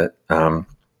thing that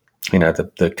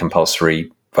the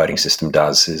compulsory voting system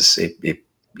does is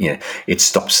it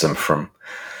stops them from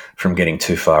getting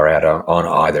too far out on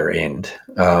either end.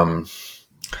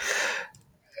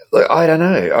 I don't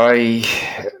know.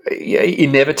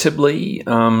 Inevitably,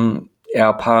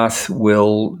 our path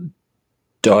will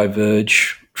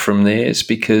diverge from theirs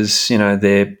because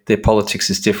their politics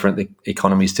is different, the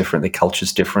economy is different, their culture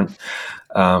is different.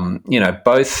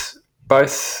 Both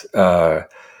the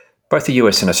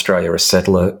US and Australia are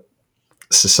settler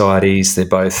societies. They're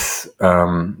both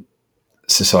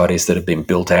societies that have been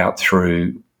built out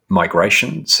through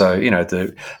migration. So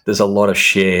there's a lot of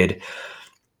shared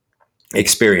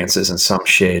experiences and some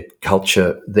shared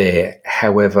culture there.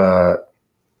 However,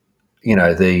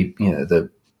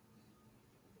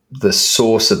 the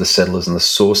source of the settlers and the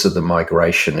source of the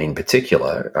migration in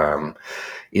particular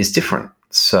is different.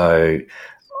 So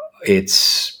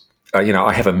it's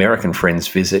I have American friends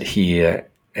visit here,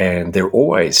 and they're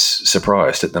always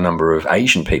surprised at the number of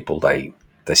Asian people they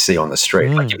see on the street.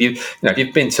 Like if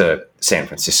you've been to San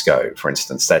Francisco, for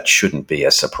instance, that shouldn't be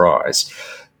a surprise.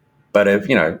 But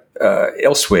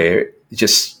elsewhere,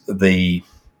 just the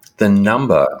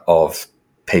number of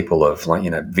people of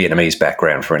Vietnamese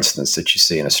background, for instance, that you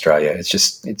see in Australia, it's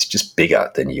just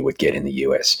bigger than you would get in the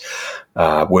US.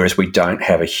 Whereas we don't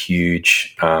have a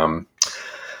huge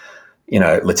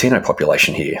Latino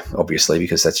population here, obviously,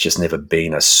 because that's just never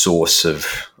been a source of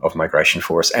migration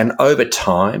for us. And over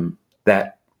time,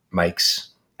 that makes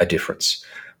a difference.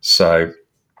 So,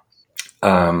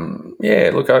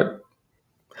 look,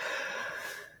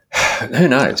 who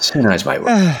knows? Who knows, mate?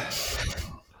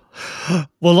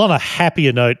 Well, on a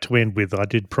happier note to end with, I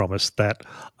did promise that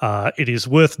it is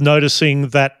worth noticing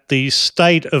that the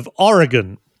state of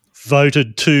Oregon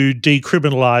voted to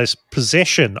decriminalise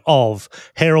possession of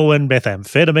heroin,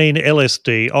 methamphetamine,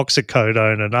 LSD,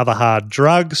 oxycodone and other hard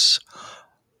drugs.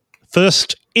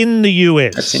 First in the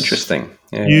US. That's interesting.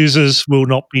 Yeah. Users will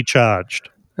not be charged.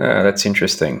 That's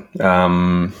interesting. I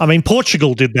mean,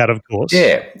 Portugal did that, of course.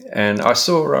 Yeah, and I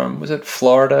saw, was it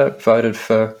Florida voted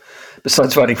for,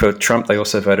 besides voting for Trump, they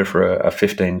also voted for a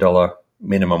 $15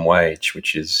 minimum wage,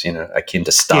 which is, akin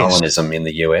to Stalinism in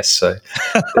the US. So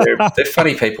they're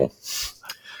funny people.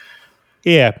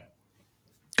 Yeah.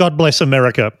 God bless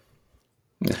America.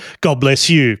 Yeah. God bless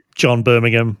you, John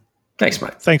Birmingham. Thanks,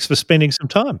 mate. Thanks for spending some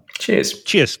time. Cheers.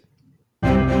 Cheers.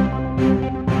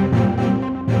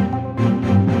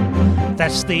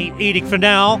 That's the edict for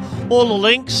now. All the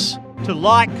links to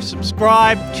like,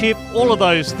 subscribe, tip, all of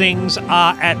those things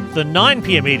are at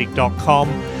the9pmedict.com.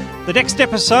 The next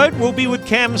episode will be with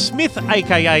Cam Smith,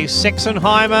 a.k.a.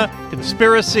 Sexenheimer,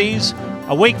 Conspiracies,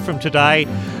 a week from today.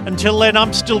 Until then,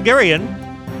 I'm Stilgerian.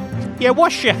 Yeah,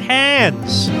 wash your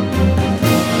hands.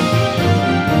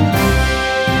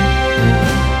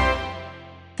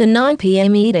 The 9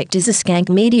 p.m. Edict is a Skank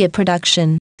Media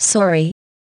production. Sorry.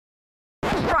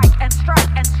 Strike and strike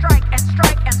and strike and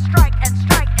strike and strike and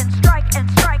strike and strike and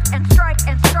strike and strike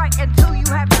and strike until you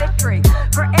have victory.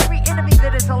 For every enemy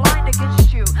that is aligned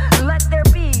against you, let there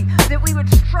be that we would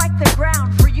strike the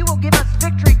ground, for you will give us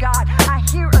victory, God. I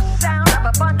hear a sound of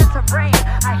abundance of rain.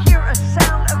 I hear a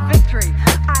sound of victory.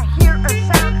 I hear a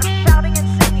sound of shouting and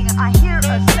singing. I hear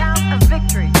a sound of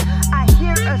victory. I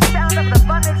hear a sound of an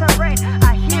abundance of rain.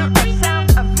 I hear a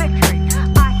sound of victory.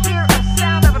 I hear a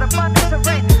sound of an abundance of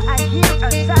rain. I hear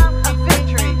a sound of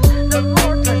victory. The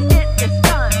Lord says it is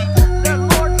done. The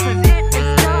Lord says it is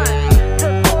done.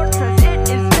 The Lord says it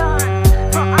is done.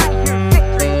 For I hear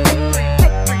victory, victory,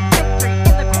 victory, victory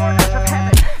in the corners of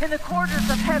heaven. In the corners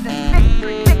of heaven.